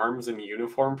fucking arms and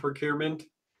uniform procurement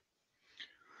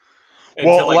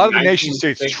Well, until a like lot of the nation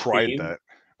states tried 1916. that.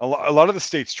 A lot of the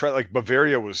states tried. Like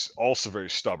Bavaria was also very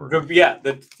stubborn.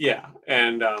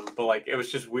 And but like it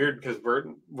was just weird because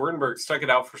Württemberg stuck it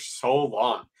out for so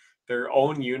long, their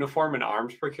own uniform and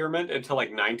arms procurement until like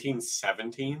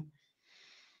 1917.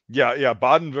 Yeah.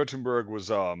 Baden-Württemberg was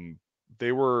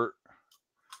they were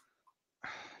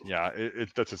yeah,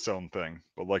 that's its own thing.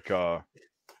 But like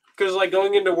Because like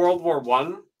going into World War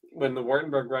One, when the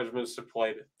Württemberg regiments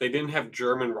deployed, they didn't have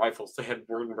German rifles; they had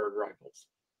Württemberg rifles,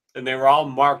 and they were all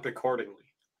marked accordingly.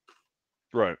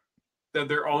 right. They had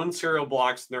their own serial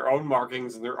blocks, and their own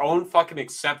markings, and their own fucking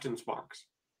acceptance marks.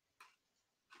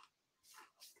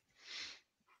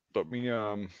 Let me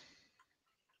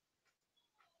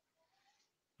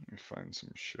find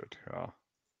some shit. Yeah.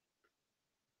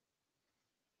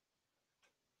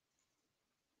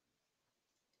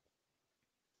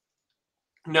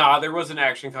 No, there wasn't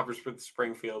action covers for the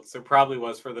Springfields. There probably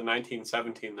was for the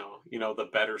 1917, though. You know, the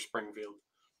better Springfield.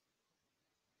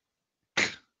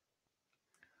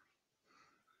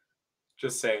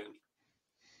 Just saying.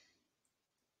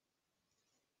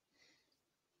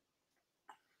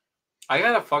 I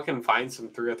gotta fucking find some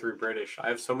 303 British. I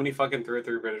have so many fucking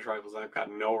 303 British rifles. I've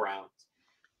got no rounds.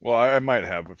 Well, I might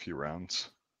have a few rounds.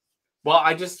 Well,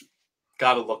 I just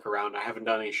gotta look around. I haven't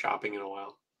done any shopping in a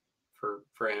while for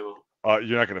ammo.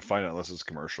 You're not gonna find it unless it's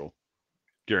commercial.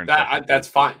 Guaranteed. That's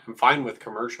fine. I'm fine with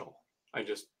commercial. I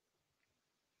just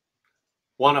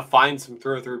want to find some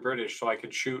 303 British so I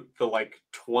could shoot the like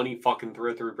 20 fucking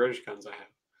 303 British guns I have.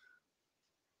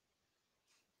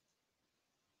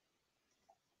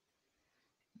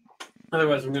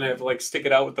 Otherwise, I'm gonna have to like stick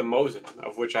it out with the Mosin,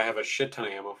 of which I have a shit ton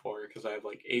of ammo for because I have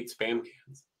like 8 spam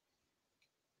cans.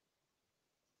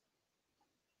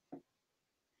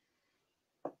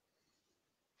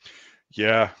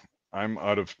 Yeah, I'm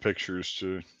out of pictures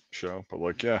to show, but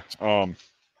like, yeah,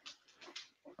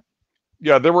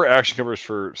 yeah, there were action covers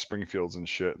for Springfields and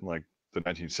shit in like the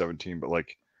 1917, but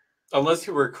like, Unless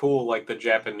you were cool like the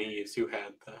Japanese who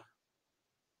had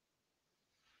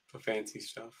the fancy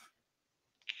stuff.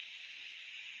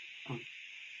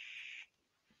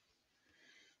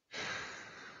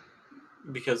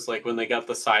 Because like when they got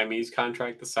the Siamese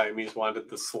contract, the Siamese wanted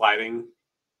the sliding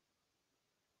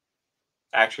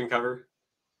action cover.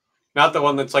 Not the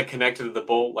one that's like connected to the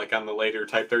bolt, like on the later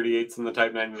Type 38s and the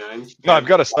Type 99s. no, I've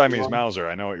got a Siamese Mauser.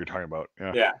 I know what you're talking about.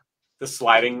 Yeah. Yeah. The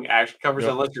sliding action covers,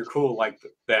 Yep. unless you're cool like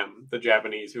them, the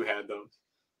Japanese who had those.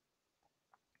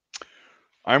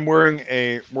 I'm wearing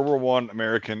a World War One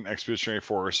American Expeditionary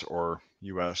Force, or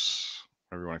U.S.,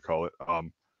 whatever you want to call it,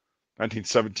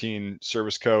 1917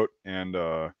 service coat, and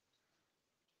I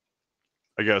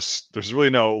guess there's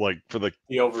really no like for the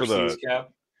overseas cap.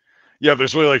 Yeah,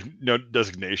 there's really like no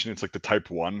designation. It's like the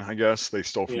Type 1, I guess. They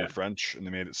stole from Yeah. the French and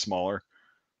they made it smaller.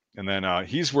 And then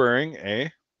he's wearing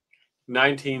a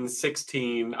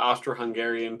 1916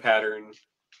 Austro-Hungarian pattern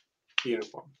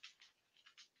uniform.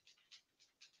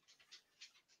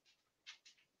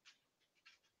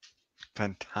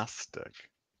 fantastic.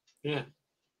 Yeah.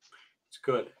 It's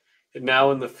good. And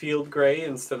now in the field gray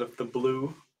instead of the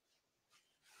blue.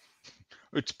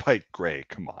 It's Pike Gray.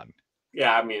 Come on.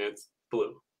 Yeah, I mean, it's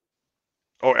blue.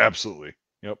 Oh, absolutely.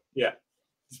 Yep. Yeah,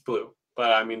 it's blue.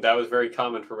 But I mean, that was very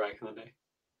common for back in the day.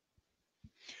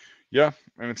 Yeah,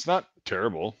 and it's not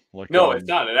terrible. Like No, it's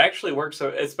not. It actually works,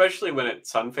 especially when it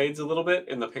sun fades a little bit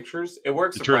in the pictures. It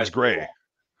works. It turns gray. Well.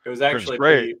 It was actually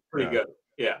gray. pretty good.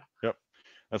 Yeah. Yep.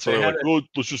 That's why they're like, well,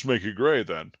 let's just make it gray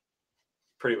then.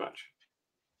 Pretty much.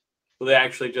 Well, they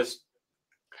actually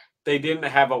they didn't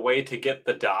have a way to get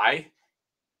the dye.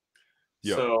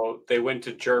 Yep. So they went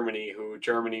to Germany,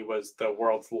 Germany was the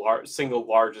world's single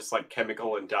largest like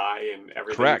chemical and dye and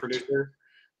everything producer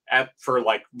for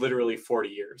like literally 40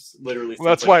 years. Literally. Well,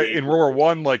 that's why in World War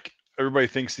One, like everybody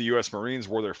thinks the U.S. Marines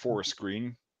wore their forest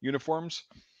green uniforms.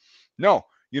 No,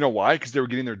 you know why? Because they were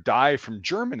getting their dye from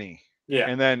Germany. Yeah.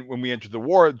 And then when we entered the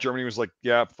war, Germany was like,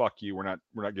 "Yeah, fuck you. We're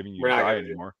not giving you dye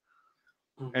anymore."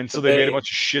 And so they made a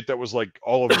bunch of shit that was like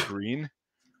all over green.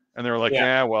 And they were like,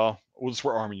 "Yeah, well, we'll just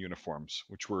wear army uniforms,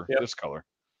 which were this color."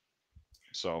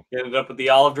 So they ended up with the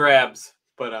olive drabs,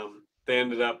 but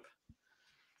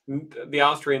the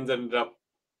Austrians ended up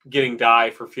getting dye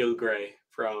for field gray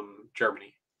from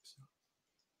Germany. So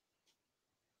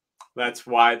that's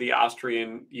why the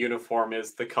Austrian uniform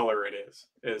is the color it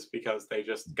is because they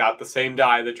just got the same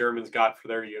dye the Germans got for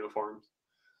their uniforms.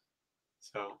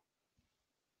 So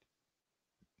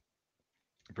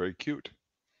very cute.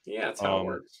 Yeah, that's how it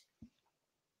works.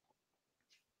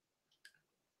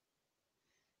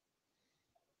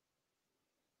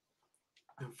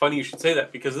 Funny you should say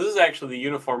that because this is actually the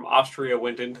uniform Austria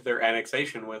went into their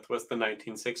annexation with, was the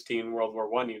 1916 World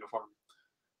War I uniform.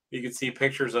 You could see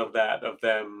pictures of that, of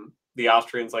them, the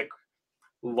Austrians like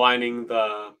lining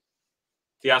the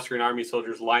Austrian army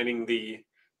soldiers lining the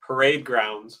parade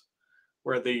grounds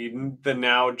where the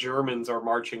now Germans are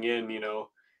marching in,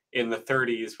 in the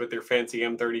 30s with their fancy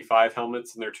M35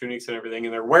 helmets and their tunics and everything,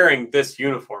 and they're wearing this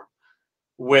uniform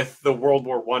with the World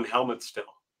War I helmet still.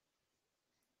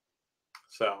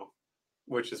 So,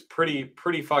 which is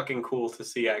pretty fucking cool to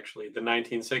see, actually. The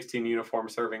 1916 uniform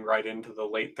serving right into the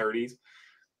late 30s.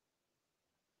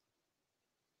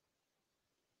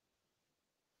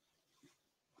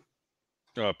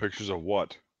 Pictures of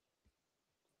what?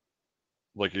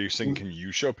 Like, are you saying, can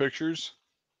you show pictures?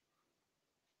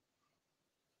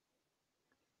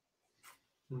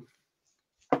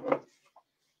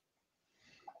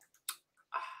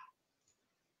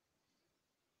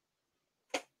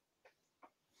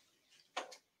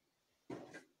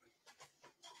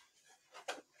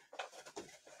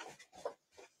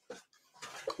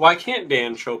 Why can't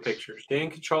Dan show pictures? Dan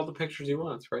can show all the pictures he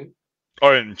wants, right?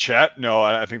 Oh, in chat? No,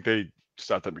 I think they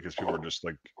stopped that because people are just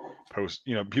like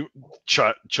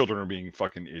children are being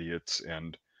fucking idiots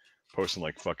and posting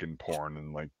like fucking porn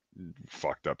and like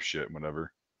fucked up shit and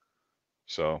whatever.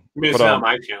 So, I mean, it's but not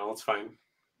my channel. It's fine.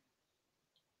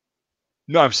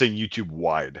 no, I'm saying YouTube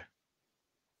wide.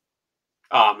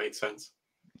 Ah, makes sense.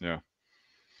 Yeah.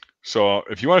 So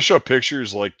if you want to show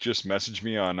pictures, like just message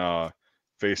me on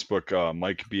Facebook,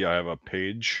 Mike B. I have a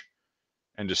page,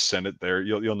 and just send it there.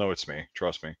 You'll know it's me.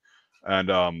 Trust me.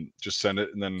 And just send it,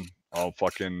 and then I'll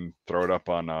fucking throw it up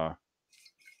on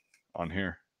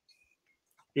here.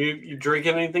 You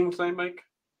drinking anything tonight, Mike?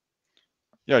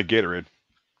 Yeah, Gatorade.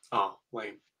 Oh,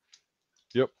 lame.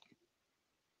 Yep.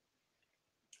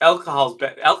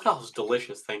 Alcohol's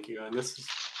delicious, thank you. And this is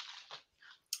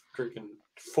drinking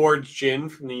Forge Gin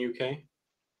from the UK.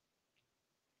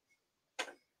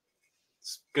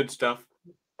 It's good stuff.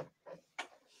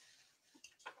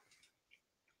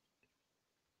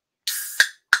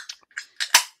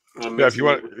 Yeah, if you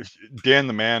want, Dan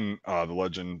the man, the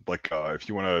legend, like if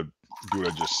you want to do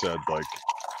what I just said, like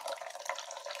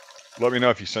let me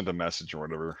know if you sent a message or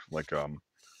whatever. Like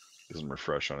doesn't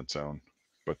refresh on its own,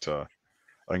 but I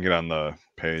can get on the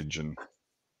page and.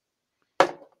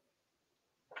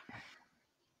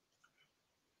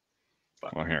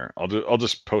 Well, here I'll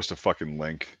just post a fucking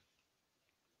link.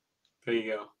 There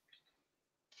you go.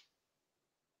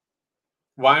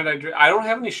 Why did I drink? I don't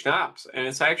have any schnapps, and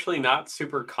it's actually not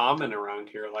super common around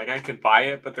here. Like, I could buy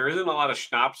it, but there isn't a lot of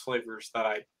schnapps flavors that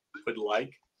I would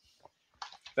like.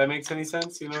 If that makes any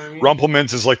sense? You know what I mean?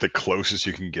 Rumplemans is like the closest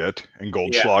you can get, and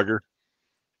Goldschlager.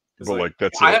 It's But like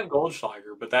that's I it. have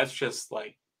Goldschlager, but that's just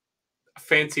like a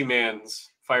fancy man's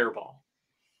Fireball.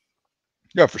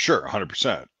 Yeah, for sure,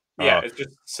 100%. Yeah, it's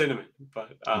just cinnamon,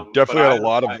 but definitely had a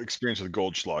lot of experience with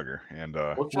Goldschlager, and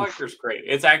Goldschlager is great.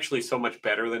 It's actually so much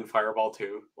better than Fireball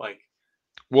too. Like,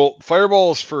 well,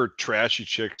 Fireball is for trashy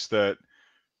chicks that.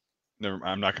 Never,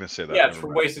 I'm not going to say that. Yeah, it's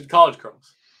for wasted college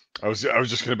girls. I was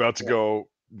just about to go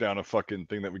down a fucking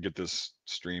thing that would get this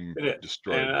stream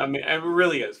destroyed. And I mean, it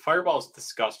really is. Fireball is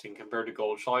disgusting compared to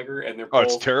Goldschlager, and they're both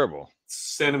it's terrible.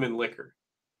 Cinnamon liquor.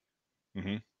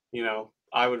 Mm-hmm. You know,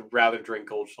 I would rather drink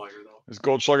Goldschlager though. This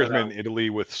Goldschlager is made in Italy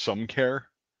with some care.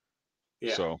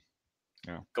 Yeah. So,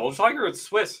 yeah. Goldschlager, it's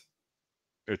Swiss.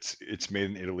 It's made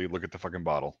in Italy. Look at the fucking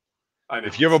bottle. I know.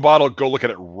 If you have a bottle, go look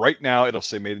at it right now. It'll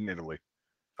say made in Italy.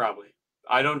 Probably.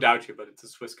 I don't doubt you, but it's a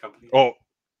Swiss company. Oh,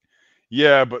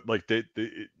 yeah, but like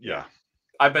yeah.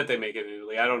 I bet they make it in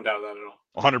Italy. I don't doubt that at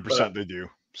all. 100% they do.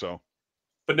 So.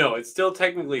 But no, it's still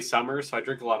technically summer, so I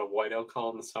drink a lot of white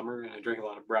alcohol in the summer, and I drink a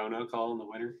lot of brown alcohol in the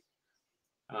winter.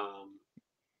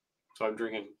 So I'm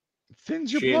drinking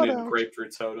thins your gin blood and out.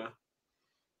 grapefruit soda.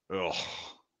 Oh.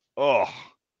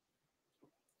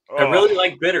 I really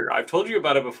like bitter. I've told you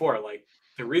about it before. Like,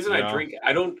 the reason I drink,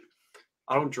 I don't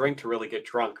drink to really get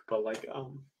drunk, but like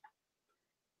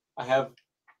I have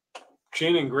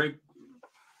gin and grape.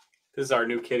 This is our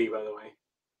new kitty, by the way.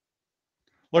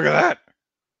 Look at that.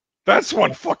 That's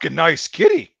one fucking nice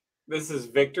kitty. This is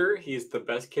Victor. He's the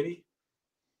best kitty.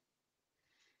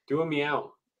 Do a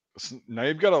meow. Now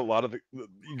you've got a lot of you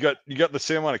got the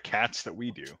same amount of cats that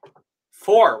we do.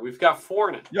 4. We've got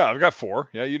 4 now. Yeah, I've got 4.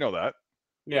 Yeah, you know that.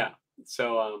 Yeah.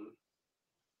 So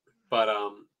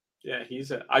yeah,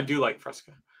 I do like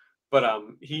Fresca. But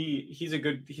he's a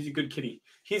good kitty.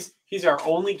 He's our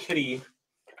only kitty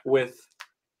with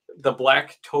the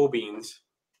black toe beans.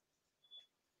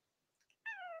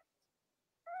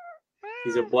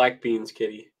 He's a black beans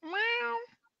kitty.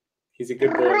 He's a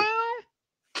good boy.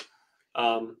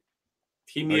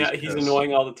 Nice He's piss.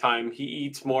 annoying all the time. He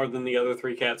eats more than the other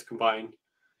 3 cats combined.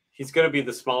 He's gonna be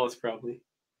the smallest probably.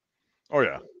 Oh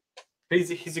yeah. But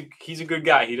he's a good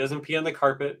guy. He doesn't pee on the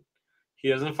carpet. He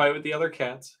doesn't fight with the other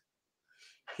cats.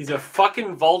 He's a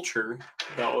fucking vulture,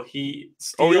 though. He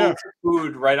Oh yeah. steals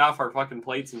food right off our fucking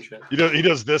plates and shit. He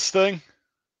does this thing.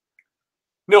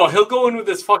 No, he'll go in with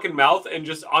his fucking mouth and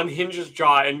just unhinge his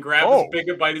jaw and grab as Oh. big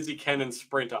a bite as he can and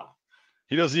sprint off.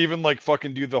 He doesn't even like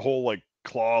fucking do the whole like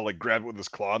claw, like grab it with his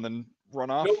claw and then run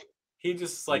off. Nope. He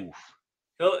just like Oof.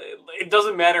 it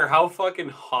doesn't matter how fucking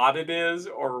hot it is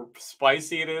or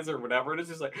spicy it is or whatever. It is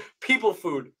just like people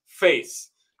food face.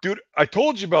 Dude, I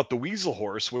told you about the weasel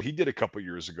horse, what he did a couple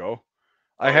years ago.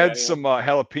 I Oh, yeah, had some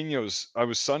jalapenos. I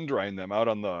was sun drying them out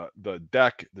on the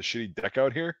deck, the shitty deck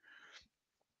out here.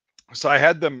 So I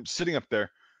had them sitting up there.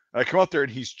 I come out there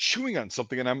and he's chewing on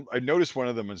something, and I noticed one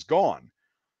of them is gone.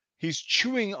 He's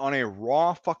chewing on a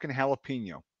raw fucking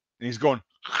jalapeno, and he's going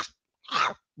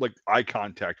like eye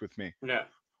contact with me. yeah.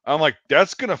 I'm like,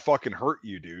 that's gonna fucking hurt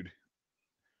you, dude.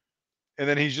 And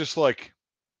then he's just like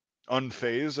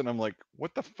unfazed, and I'm like,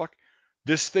 what the fuck?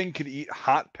 This thing could eat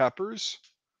hot peppers?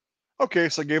 Okay,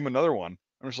 so I gave him another one.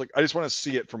 I'm just like, I just want to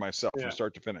see it for myself Yeah. from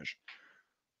start to finish.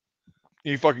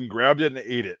 He fucking grabbed it and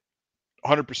ate it,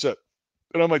 100%.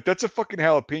 And I'm like, that's a fucking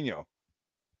jalapeno.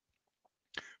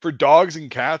 For dogs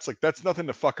and cats, like that's nothing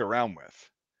to fuck around with,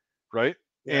 right?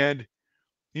 Yeah. And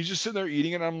he's just sitting there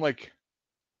eating it. And I'm like,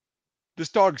 this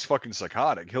dog's fucking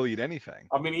psychotic. He'll eat anything.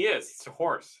 I mean, he is. It's a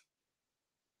horse.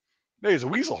 No, he's a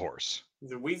weasel horse.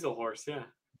 He's a weasel horse. Yeah,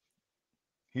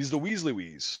 He's the Weasley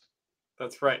Wheeze.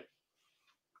 that's right.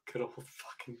 Good old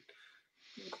fucking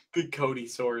big Cody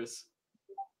Saurus.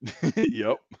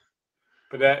 Yep.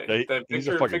 But He's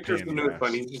a fucking Victor's pain the in the newest one.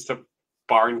 ass. He's just a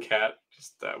barn cat.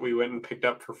 Just that we went and picked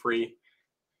up for free.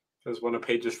 Because one of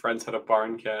Paige's friends had a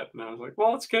barn cat, and I was like,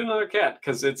 "Well, let's get another cat."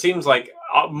 Because it seems like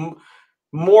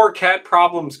more cat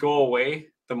problems go away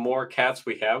the more cats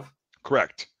we have.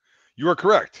 Correct. You are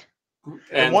correct.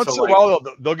 And once so, in a while,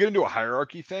 they'll get into a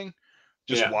hierarchy thing.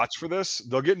 Just Yeah. watch for this.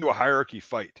 They'll get into a hierarchy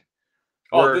fight.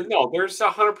 no, there's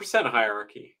 100%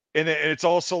 hierarchy. And it's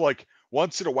also like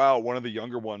once in a while, one of the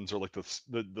younger ones or like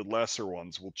the lesser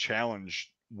ones will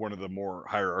challenge one of the more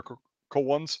hierarchical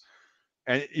ones.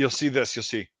 And you'll see this. You'll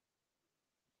see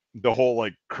the whole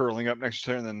like curling up next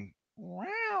to each other, and then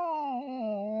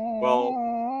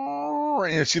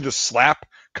and you see the slap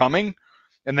coming,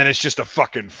 and then it's just a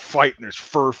fucking fight, and there's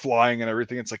fur flying and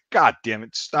everything. It's like, God damn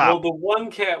it, stop. Well, the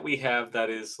one cat we have that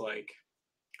is like,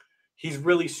 he's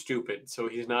really stupid, so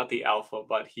he's not the alpha,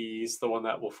 but he's the one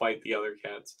that will fight the other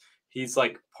cats. He's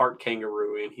like part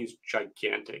kangaroo, and he's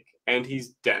gigantic, and he's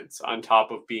dense on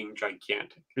top of being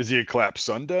gigantic. Is he a collapsed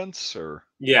sun dense or?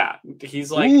 Yeah,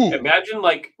 he's like, Ooh. imagine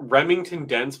like Remington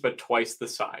dense, but twice the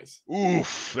size.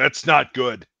 Oof, that's not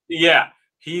good. Yeah,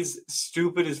 he's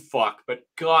stupid as fuck, but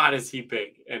God, is he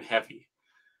big and heavy.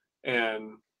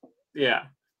 And yeah,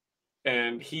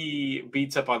 and he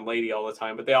beats up on Lady all the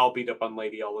time, but they all beat up on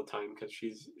Lady all the time because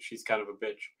she's kind of a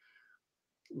bitch.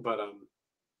 But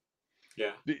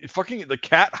yeah, The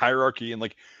cat hierarchy, and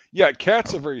like, yeah,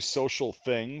 cats are very social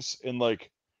things, and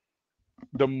like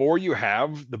the more you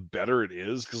have, the better it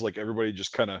is, because like everybody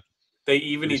just kind of they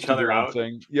even each other out.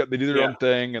 thing. Yeah, they do their own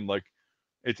thing, and like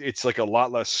it's like a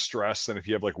lot less stress than if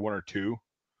you have like one or two.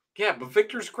 Yeah, but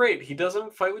Victor's great. He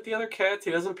doesn't fight with the other cats.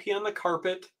 He doesn't pee on the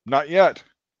carpet. Not yet.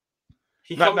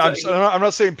 I'm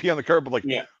not saying pee on the carpet, but like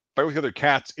yeah, fight with the other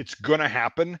cats. It's gonna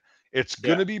happen. It's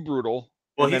gonna be brutal.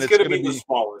 Well, and he's then going it's to be the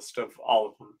smallest of all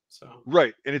of them. So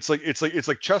right, and it's like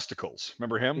Chesticles.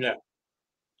 Remember him? Yeah,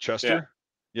 Chester.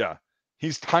 Yeah,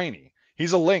 he's tiny.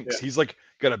 He's a lynx. Yeah. He's like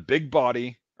got a big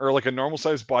body, or like a normal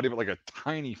sized body, but like a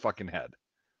tiny fucking head.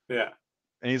 Yeah,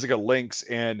 and he's like a lynx.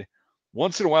 And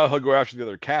once in a while, he'll go after the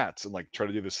other cats and like try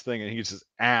to do this thing, and he gets his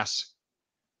ass.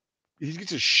 He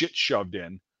gets his shit shoved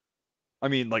in. I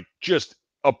mean, like just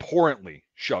abhorrently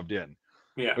shoved in.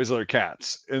 Yeah, by his other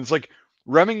cats, and it's like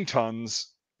Remington's.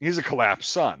 He's a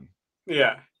collapsed son.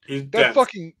 Yeah, he's that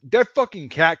fucking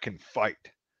cat can fight.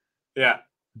 Yeah,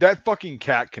 that fucking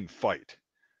cat can fight.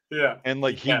 Yeah, and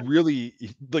like he really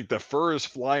like the fur is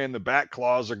flying, the back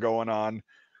claws are going on,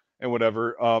 and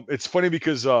whatever. It's funny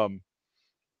because oh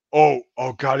god,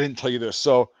 I didn't tell you this.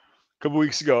 So a couple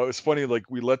weeks ago, it's funny. Like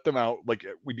we let them out, like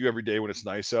we do every day when it's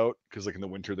nice out, because like in the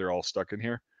winter they're all stuck in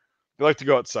here. They like to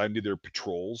go outside and do their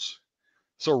patrols.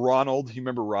 So Ronald, you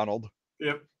remember Ronald?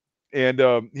 Yep.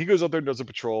 And he goes out there and does a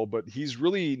patrol, but he's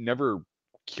really never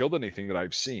killed anything that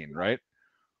I've seen, right?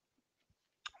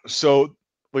 So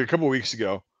like a couple weeks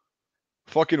ago,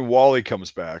 fucking Wally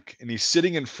comes back and he's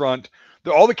sitting in front.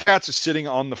 all the cats are sitting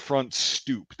on the front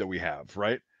stoop that we have,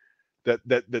 right?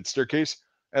 That staircase.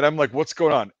 And I'm like, what's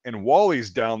going on? And Wally's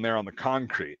down there on the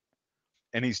concrete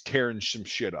and he's tearing some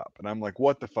shit up. And I'm like,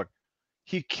 what the fuck?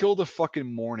 He killed a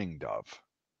fucking mourning dove.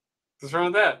 What's wrong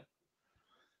with that?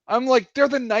 I'm like, they're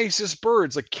the nicest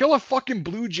birds. Like, kill a fucking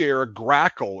blue jay or a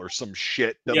grackle or some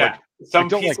shit that Yeah, like some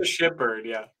don't piece like. of shit bird.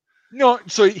 Yeah. No,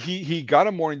 so he got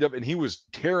a mourning dove and he was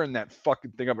tearing that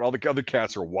fucking thing up, and all the other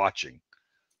cats are watching.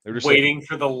 They're just like, Waiting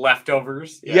for the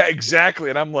leftovers. yeah, Yeah. exactly.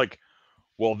 And I'm like,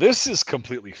 well, this is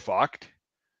completely fucked.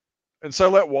 And so I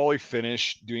let Wally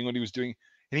finish doing what he was doing,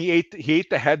 and he ate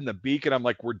the head and the beak, and I'm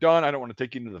like, we're done. I don't want to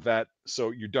take you to the vet,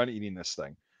 so you're done eating this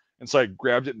thing. And so I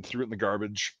grabbed it and threw it in the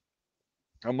garbage.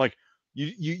 I'm like,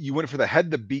 you went for the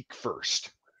head, the beak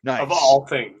first. Nice. Of all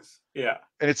things. Yeah.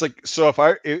 And it's like, so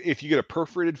if you get a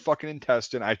perforated fucking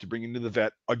intestine, I have to bring you to the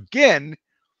vet again,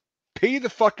 pay the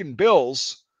fucking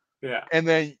bills, Yeah. and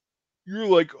then you're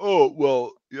like, oh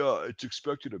well, yeah, it's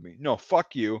expected of me. No,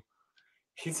 fuck you.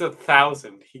 He's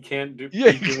 1,000. He can't be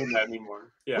Yeah, doing that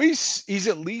anymore. Yeah. he's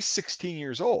at least 16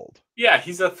 years old. Yeah,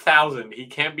 he's 1,000. He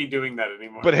can't be doing that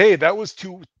anymore. But hey, that was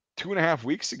 2.5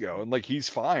 weeks ago, and like he's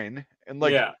fine. And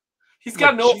like, yeah, he's like,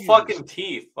 got no Jesus. fucking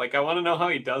teeth. Like, I want to know how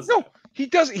he does No, that. he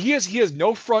does. He has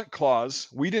no front claws.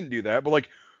 We didn't do that, but like,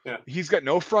 Yeah. he's got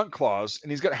no front claws,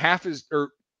 and he's got half his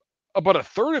or about a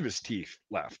third of his teeth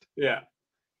left. Yeah.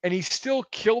 And he still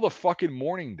killed a fucking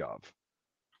mourning dove.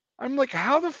 I'm like,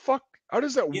 how the fuck? How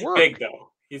does that He's work? big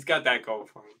though. He's got that going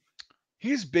for him.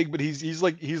 He's big, but he's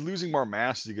losing more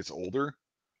mass as he gets older.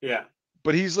 Yeah.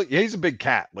 But he's like, yeah, he's a big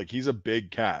cat. Like he's a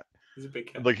big cat. He's a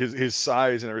big cat. Like his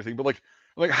size and everything. But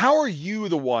like how are you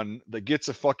the one that gets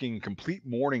a fucking complete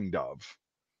mourning dove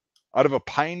out of a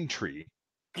pine tree?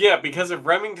 Yeah, because if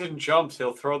Remington jumps,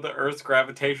 he'll throw the Earth's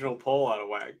gravitational pull out of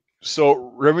whack.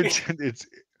 So Remington,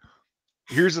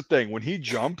 here's the thing. When he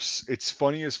jumps, it's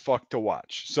funny as fuck to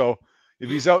watch. So if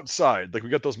he's outside, like we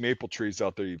got those maple trees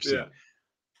out there you've seen. Yeah.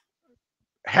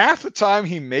 Half the time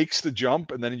he makes the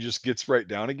jump and then he just gets right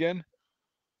down again.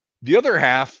 The other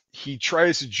half, he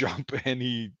tries to jump and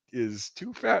he is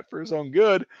too fat for his own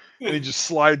good. And he just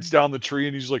slides down the tree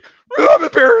and he's like, I'm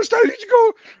embarrassed. I need to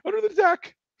go under the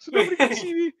deck so nobody can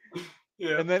see me.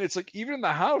 Yeah. And then it's like, even in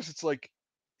the house, it's like,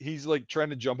 he's like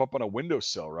trying to jump up on a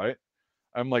windowsill, right?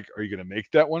 I'm like, are you going to make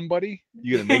that one, buddy?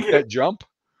 You going to make that jump?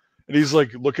 And he's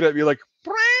like looking at me like,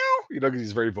 you know, because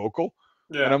he's very vocal.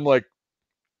 Yeah. And I'm like,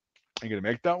 are you going to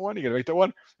make that one? Are you going to make that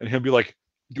one? And he'll be like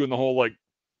doing the whole like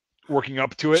working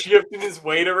up to it. Shifting his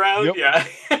weight around. Yep. Yeah.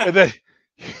 And then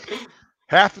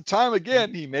half the time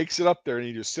again, he makes it up there and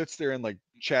he just sits there and like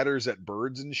chatters at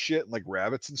birds and shit and like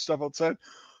rabbits and stuff outside.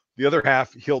 The other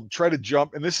half, he'll try to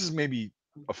jump. And this is maybe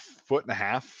a foot and a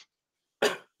half.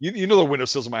 You know the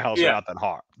windowsills in my house are not that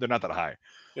high. They're not that high.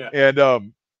 Yeah.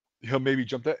 And he'll maybe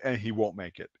jump that and he won't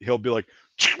make it. He'll be like,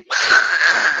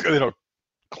 and then he'll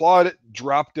claw at it,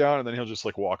 drop down, and then he'll just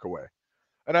like walk away.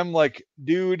 And I'm like,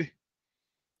 dude,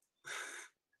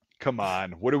 come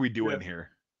on, what are we doing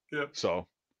here? Yeah. So,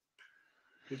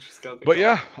 but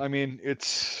yeah, I mean,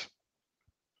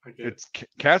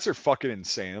 cats are fucking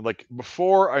insane. Like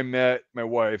before I met my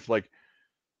wife, like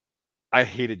I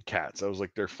hated cats. I was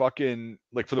like, they're fucking,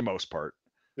 like for the most part.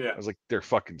 Yeah. I was like, they're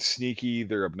fucking sneaky.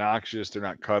 They're obnoxious. They're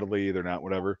not cuddly. They're not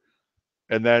whatever.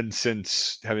 And then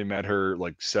since having met her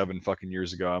like 7 fucking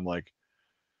years ago, I'm like,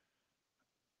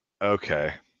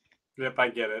 okay. Yep, I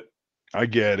get it. I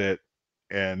get it.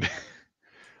 And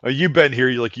you've been here.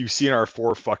 You've seen our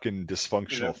 4 fucking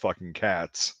dysfunctional fucking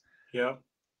cats. Yeah.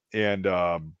 And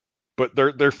but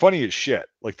they're funny as shit.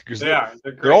 Like because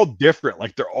they're all different.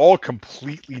 Like they're all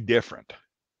completely different.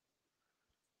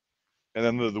 And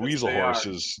then the weasel horse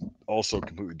is also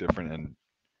completely different. And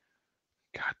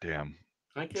goddamn,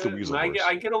 I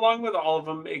get along with all of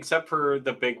them except for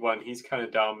the big one. He's kind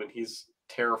of dumb and he's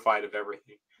terrified of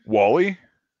everything. Wally?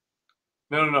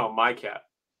 No, my cat.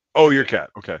 Oh, your cat.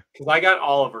 Okay. Because I got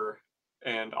Oliver,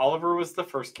 and Oliver was the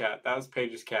first cat. That was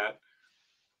Paige's cat,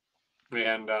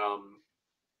 and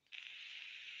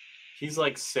he's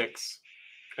like 6.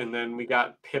 And then we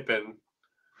got Pippin,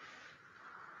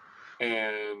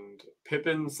 and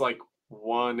Pippin's like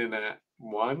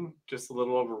 1, just a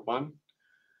little over 1.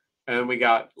 And then we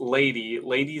got Lady.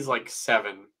 Lady's like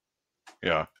 7.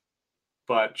 Yeah.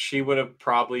 But she would have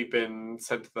probably been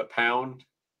sent to the pound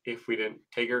if we didn't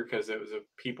take her because it was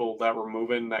people that were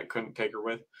moving that couldn't take her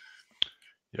with.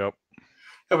 Yep.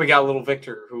 And we got little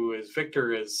Victor,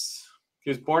 he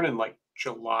was born in like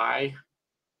July.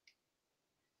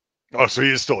 Oh, so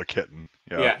he is still a kitten.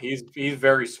 Yeah, he's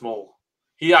very small.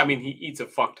 He eats a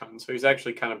fuck ton, so he's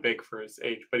actually kind of big for his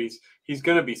age, but he's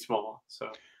gonna be small.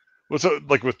 So What's well, so,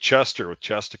 like with Chester with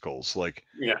chesticles? Like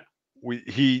Yeah.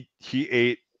 he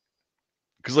ate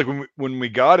because like when we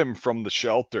got him from the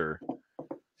shelter,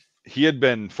 he had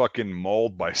been fucking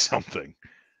mauled by something.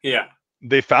 Yeah.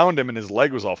 They found him and his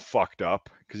leg was all fucked up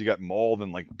because he got mauled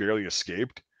and like barely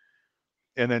escaped.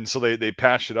 And then so they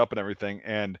patched it up and everything,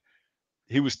 and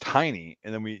he was tiny.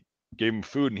 And then we gave him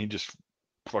food and he just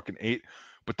fucking ate.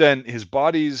 But then his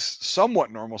body's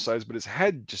somewhat normal size, but his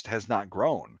head just has not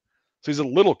grown. So he's a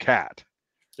little cat.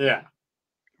 Yeah.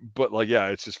 But like, yeah,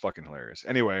 it's just fucking hilarious.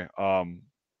 Anyway,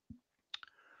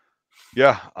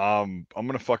 yeah, I'm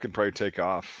gonna fucking probably take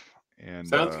off and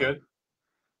Sounds good.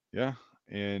 yeah,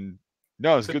 and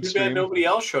no, it's a So good too bad stream. nobody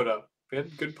else showed up. We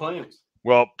had good plans.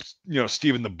 Well,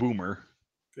 Steven the Boomer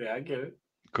Yeah, I get it.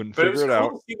 couldn't But it figure was it cool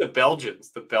out. to see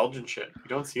the Belgian shit. You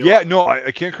don't see a Yeah, lot. no,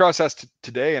 I came across that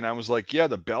today, and I was like, yeah,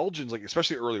 the Belgians, like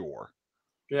especially early war,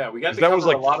 Yeah, we got because to that was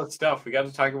cover a like lot of stuff. We got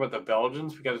to talk about the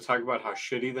Belgians. We got to talk about how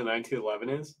shitty the 1911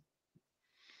 is.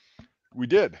 we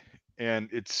did, and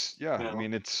it's yeah, You I know?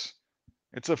 mean it's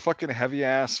a fucking heavy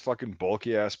ass, fucking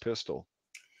bulky ass pistol.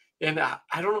 And I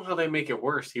don't know how they make it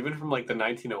worse, even from like the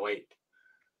 1908,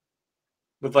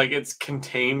 with like its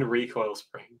contained recoil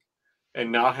spring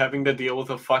and not having to deal with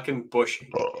a fucking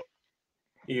bushing.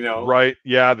 You know, Right?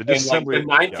 Yeah, the and like the disassembly. Yeah,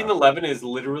 1911 is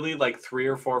literally like 3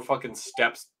 or 4 fucking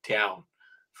steps down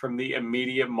from the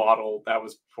immediate model that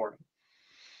was before.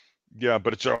 yeah,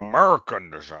 but it's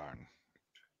American design.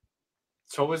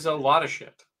 So was a lot of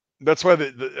shit. That's why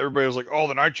everybody was like, "Oh,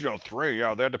 the 1903,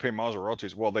 yeah, they had to pay Mauser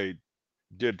royalties." Well, they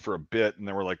did for a bit, and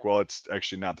they were like, "Well, it's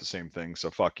actually not the same thing, so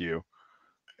fuck you,"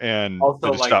 and they Also,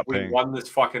 just like stopped we paying. won this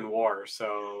fucking war,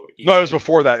 so eat No, it was shit.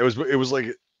 before that. It was like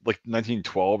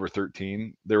 1912 or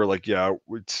 13. They were like, "Yeah,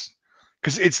 it's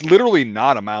because it's literally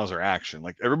not a Mauser action.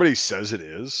 Like everybody says it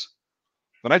is."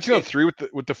 The It, 1903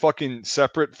 with the fucking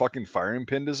separate fucking firing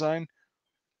pin design.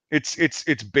 It's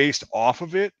based off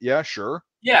of it. Yeah, sure.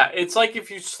 yeah, it's like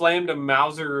if you slammed a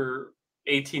Mauser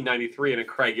 1893 and a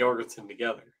Craig Jorgensen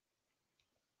together.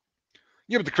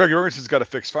 Yeah, but the Craig Jorgensen's got a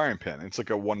fixed firing pin. It's like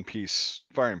a one-piece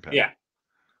firing pin. Yeah,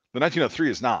 The 1903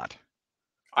 is not.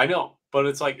 I know, but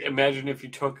it's like imagine if you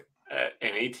took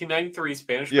an 1893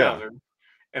 Spanish Yeah. Mauser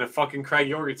and a fucking Craig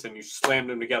Jorgensen, you slammed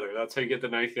them together. That's how you get the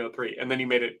 1903, and then you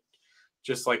made it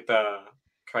just like the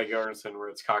Craig Jorgensen where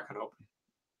it's cock and open.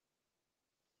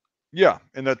 Yeah,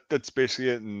 and that's basically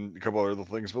it, and a couple other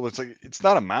things. But it's like it's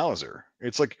not a Mauser.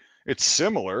 It's like it's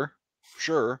similar,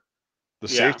 sure. The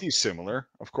Yeah, safety's similar,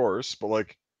 of course, but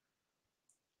like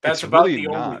that's it's about really the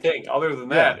only not. thing. Other than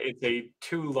Yeah, that, it's a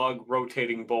 2-lug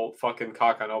rotating bolt fucking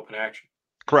cock on open action.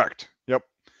 correct. Yep.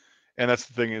 And that's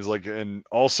the thing is like, and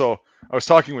also I was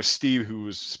talking with Steve, who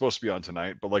was supposed to be on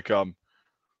tonight, but like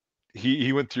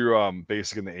he went through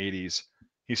basic in the 80s.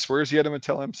 He swears he had a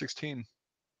Mattel M16, and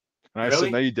I said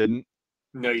no, Really? you didn't.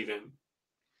 No, you didn't.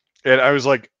 And I was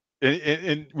like,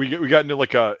 and we got into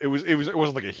like it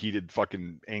wasn't like a heated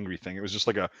fucking angry thing. It was just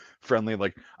like a friendly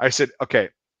like. I said, okay,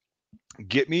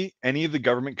 get me any of the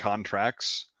government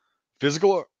contracts,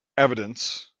 physical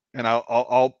evidence, and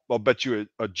I'll bet you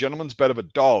a gentleman's bet of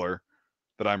 $1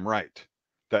 that I'm right.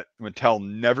 That Mattel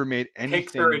never made Picture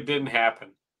anything. it didn't happen.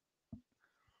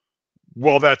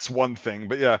 Well, that's one thing,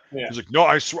 but yeah, Yeah. he's like, no,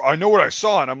 I swear, I know what I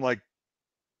saw, and I'm like,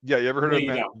 yeah, you ever heard No, of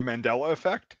you the don't. Mandela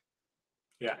effect?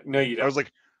 Yeah. No, you I was don't.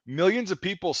 like, millions of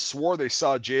people swore they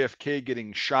saw JFK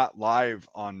getting shot live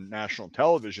on national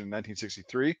television in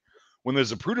 1963 when the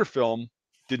Zapruder film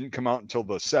didn't come out until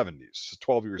the 70s, so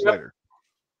 12 years Yep. later.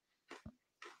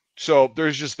 So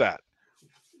there's just that.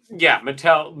 Yeah,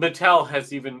 Mattel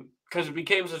has even because it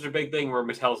became such a big thing where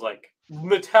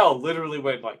Mattel literally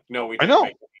went like, no, we I didn't know.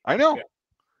 make it. I know. Yeah.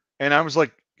 And I was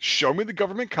like, show me the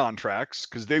government contracts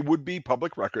because they would be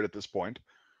public record at this point.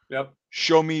 Yep.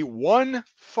 Show me one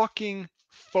fucking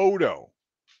photo.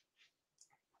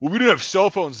 Well, we didn't have cell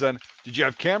phones then. Did you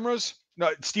have cameras?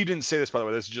 No, Steve didn't say this, by the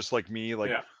way. This is just like me, like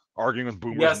Yeah. arguing with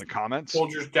boomers in Yes, the comments.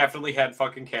 soldiers definitely had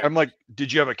fucking cameras. I'm like,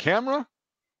 did you have a camera?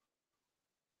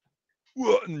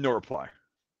 Well, no reply.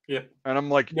 Yep. And I'm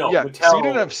like, No, yeah, so you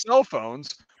didn't have Mattel. cell phones,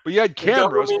 but you had The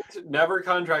cameras. government never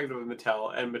contracted with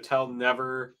Mattel, and Mattel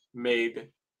never made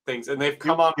things. And they've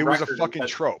come on It was a record and fucking said,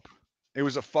 trope. It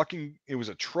was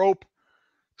a trope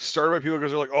started by people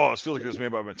because they're like, oh, it feels like it was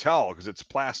made by Mattel because it's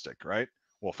plastic, right?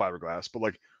 Well, fiberglass, but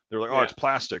like they're like, oh, yeah, it's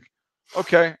plastic.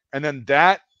 Okay. And then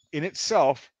that in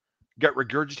itself got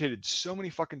regurgitated so many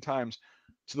fucking times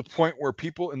to the point where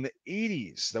people in the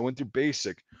 80s that went through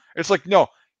basic, it's like, no,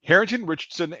 Harrington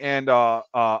Richardson and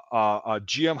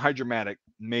GM Hydromatic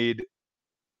made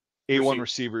A1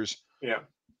 receivers yeah,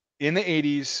 in the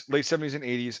 80s, late 70s and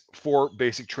 80s for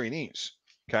basic trainees.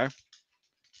 Okay.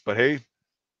 But hey,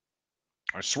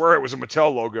 I swear it was a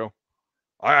Mattel logo.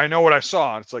 I know what I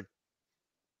saw. It's like,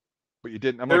 but you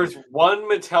didn't. I'm There's like, one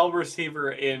Mattel receiver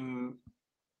and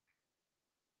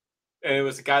it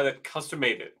was a guy that custom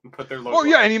made it and put their logo oh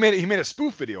yeah, on and it. he made a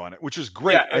spoof video on it, which is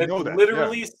great. Yeah, I it's know that. Yeah.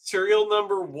 literally serial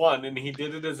number 1, and he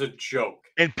did it as a joke.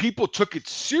 And people took it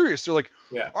serious. They're like,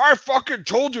 Yeah. I fucking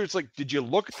told you. It's like, did you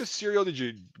look at the cereal? Did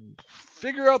you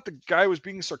figure out the guy was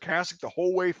being sarcastic the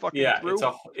whole way fucking Yeah, through?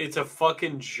 it's a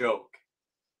fucking joke.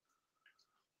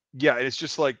 Yeah, it's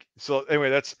just like, so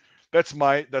anyway, that's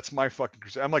my fucking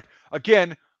crusade. I'm like,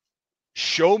 again,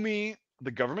 show me the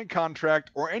government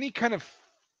contract or any kind of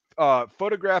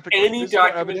photographic or Any physical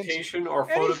evidence, documentation or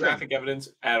anything photographic evidence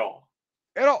at all.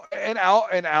 at all, and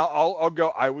I'll go,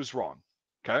 I was wrong.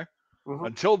 Okay. Mhm.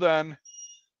 Until then,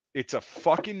 it's a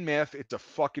fucking myth. It's a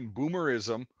fucking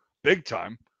boomerism, big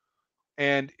time.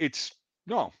 And it's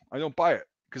no, I don't buy it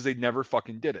because they never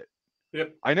fucking did it.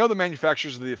 Yep. I know the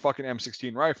manufacturers of the fucking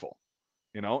M16 rifle,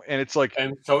 you know, and it's like,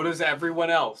 And so does everyone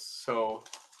else. So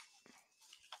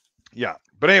yeah.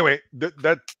 But anyway,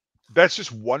 that's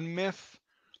just one myth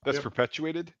that's Yep.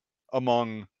 perpetuated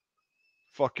among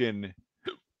fucking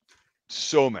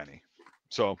so many.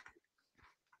 So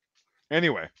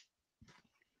anyway,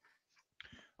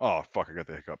 oh fuck, I got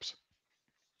the hiccups.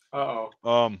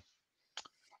 I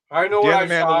know what Dan I the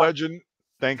Man, the saw. Legend,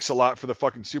 thanks a lot for the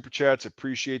fucking super chats.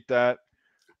 Appreciate that.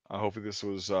 Hopefully this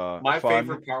was My fun.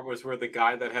 favorite part was where the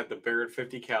guy that had the Barrett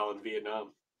 50 cal in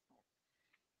Vietnam.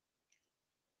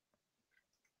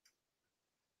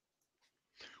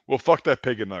 Well, fuck that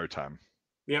pig another time.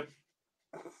 Yep.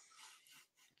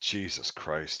 Jesus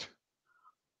Christ.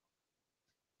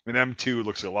 I mean, M2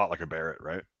 looks a lot like a Barrett,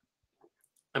 right?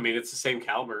 I mean, it's the same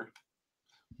caliber.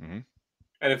 Mm-hmm.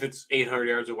 And if it's 800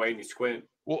 yards away and you squint.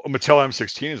 Well, a Mattel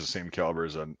M16 is the same caliber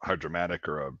as a Hydromatic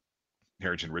or a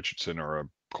Harrington Richardson or a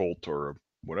Colt or a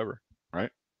whatever, right?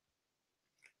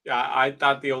 Yeah, I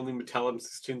thought the only Mattel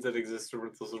M16s that existed were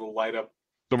those little light up.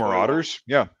 The Marauders,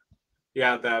 yeah.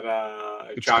 Yeah, that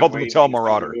It's John called the Wayne Mattel used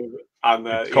Marauder. on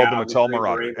the It's called the on Mattel Green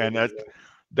Marauder, Beret and movies,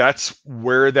 that's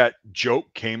where that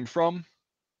joke came from,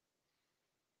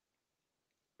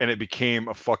 and it became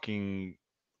a fucking.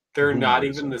 They're not boomerism.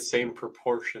 even the same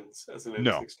proportions as an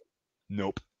No. M16.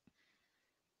 Nope.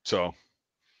 So,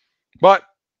 but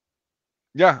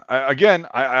yeah,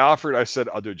 I offered. I said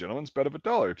I'll do a gentleman's bet of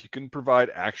 $1 if you can provide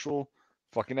actual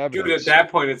fucking evidence. Dude, at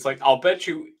that point, it's like I'll bet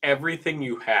you everything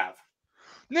you have.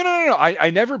 No. I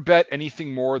never bet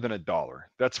anything more than $1.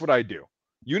 That's what I do.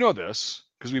 You know this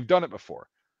because we've done it before.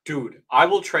 Dude, I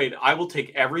will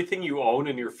take everything you own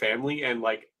in your family and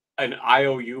like an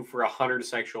IOU for 100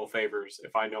 sexual favors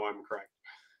if I know I'm correct.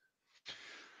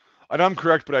 I know I'm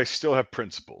correct, but I still have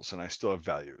principles and I still have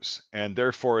values, and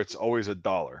therefore it's always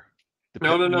 $1.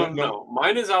 No.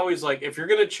 Mine is always like, if you're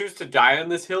going to choose to die on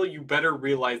this hill, you better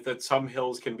realize that some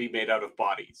hills can be made out of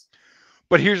bodies.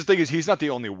 But here's the thing: is he's not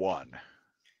the only one.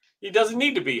 He doesn't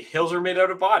need to be. Hills are made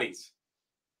out of bodies.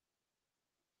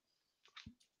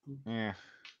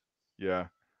 Yeah.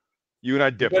 You and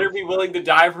I differ. You better be willing to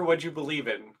die for what you believe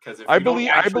in, because if I you believe,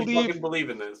 don't actually fucking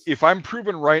believe in this, if I'm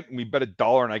proven right and we bet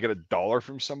 $1 and I get $1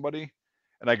 from somebody,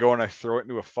 and I go and I throw it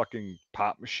into a fucking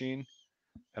pop machine,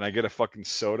 and I get a fucking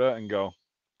soda and go,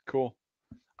 cool.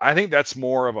 I think that's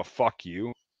more of a fuck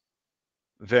you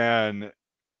than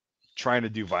trying to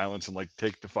do violence and like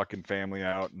take the fucking family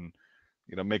out and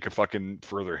make a fucking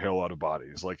further hill out of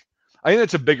bodies. Like, I think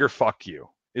that's a bigger fuck you,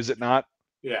 is it not?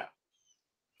 Yeah.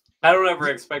 I don't ever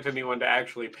expect anyone to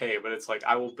actually pay, but it's like,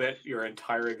 I will bet your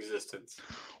entire existence.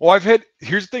 Well,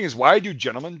 here's the thing: is why I do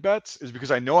gentleman bets is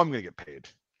because I know I'm going to get paid,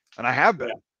 and I have been.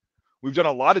 Yeah. We've done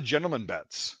a lot of gentleman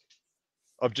bets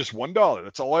of just $1.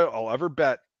 That's all I'll ever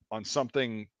bet on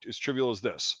something as trivial as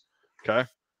this. Okay,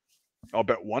 I'll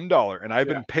bet $1, and I've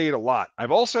been paid a lot.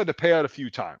 I've also had to pay out a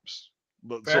few times.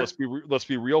 So let's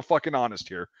be real fucking honest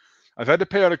here. I've had to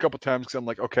pay out a couple times because I'm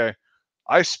like, okay,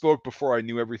 I spoke before I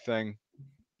knew everything.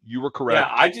 You were correct.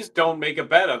 Yeah, I just don't make a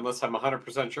bet unless I'm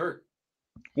 100% sure.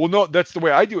 Well, no, that's the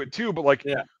way I do it too. But like,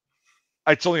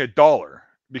 it's only $1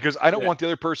 because I don't want the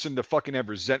other person to fucking have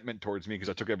resentment towards me because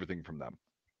I took everything from them.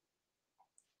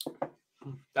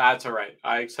 That's all right.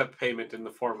 I accept payment in the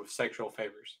form of sexual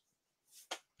favors.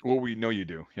 Well, we know you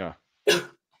do. Yeah.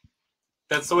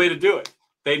 That's the way to do it.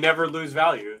 They never lose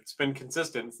value. It's been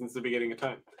consistent since the beginning of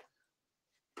time.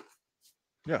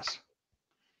 Yes.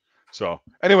 So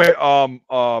anyway,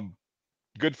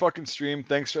 good fucking stream.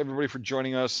 Thanks to everybody for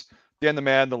joining us. Dan the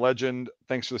Man, the Legend.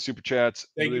 Thanks for the super chats.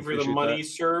 Thank you for the money,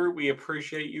 sir. We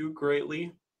appreciate you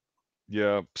greatly.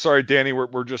 Yeah. Sorry, Danny.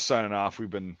 We're just signing off. We've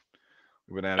been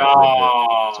at it for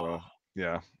a bit. So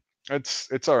yeah.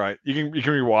 It's all right. You can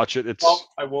rewatch it. It's Oh,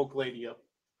 I woke Lady up.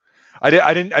 I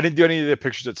didn't do any of the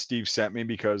pictures that Steve sent me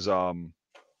because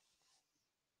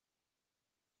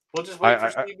We'll just I, wait for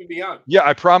I Steve to be on. yeah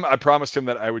I promised him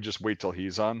that I would just wait till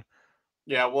he's on,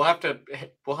 Yeah, we'll have to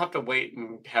wait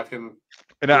and have him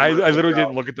and humor I literally figure didn't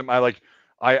out. look at them. I like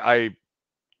I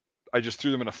I just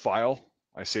threw them in a file.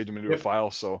 I saved them into a Yep.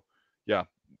 file. So yeah,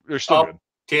 they're still Oh, good.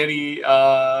 Danny,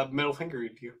 middle finger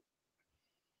to you.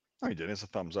 No, you didn't. It's a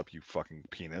thumbs up. You fucking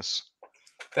penis.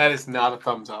 That is not a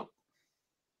thumbs up,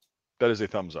 That is a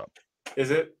thumbs up.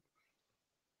 is it?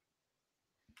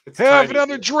 It's Have tiny.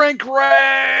 another drink,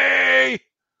 Ray.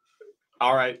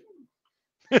 All right.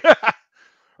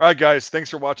 All right, guys. Thanks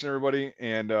for watching, everybody,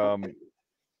 and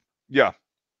yeah,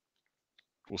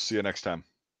 we'll see you next time.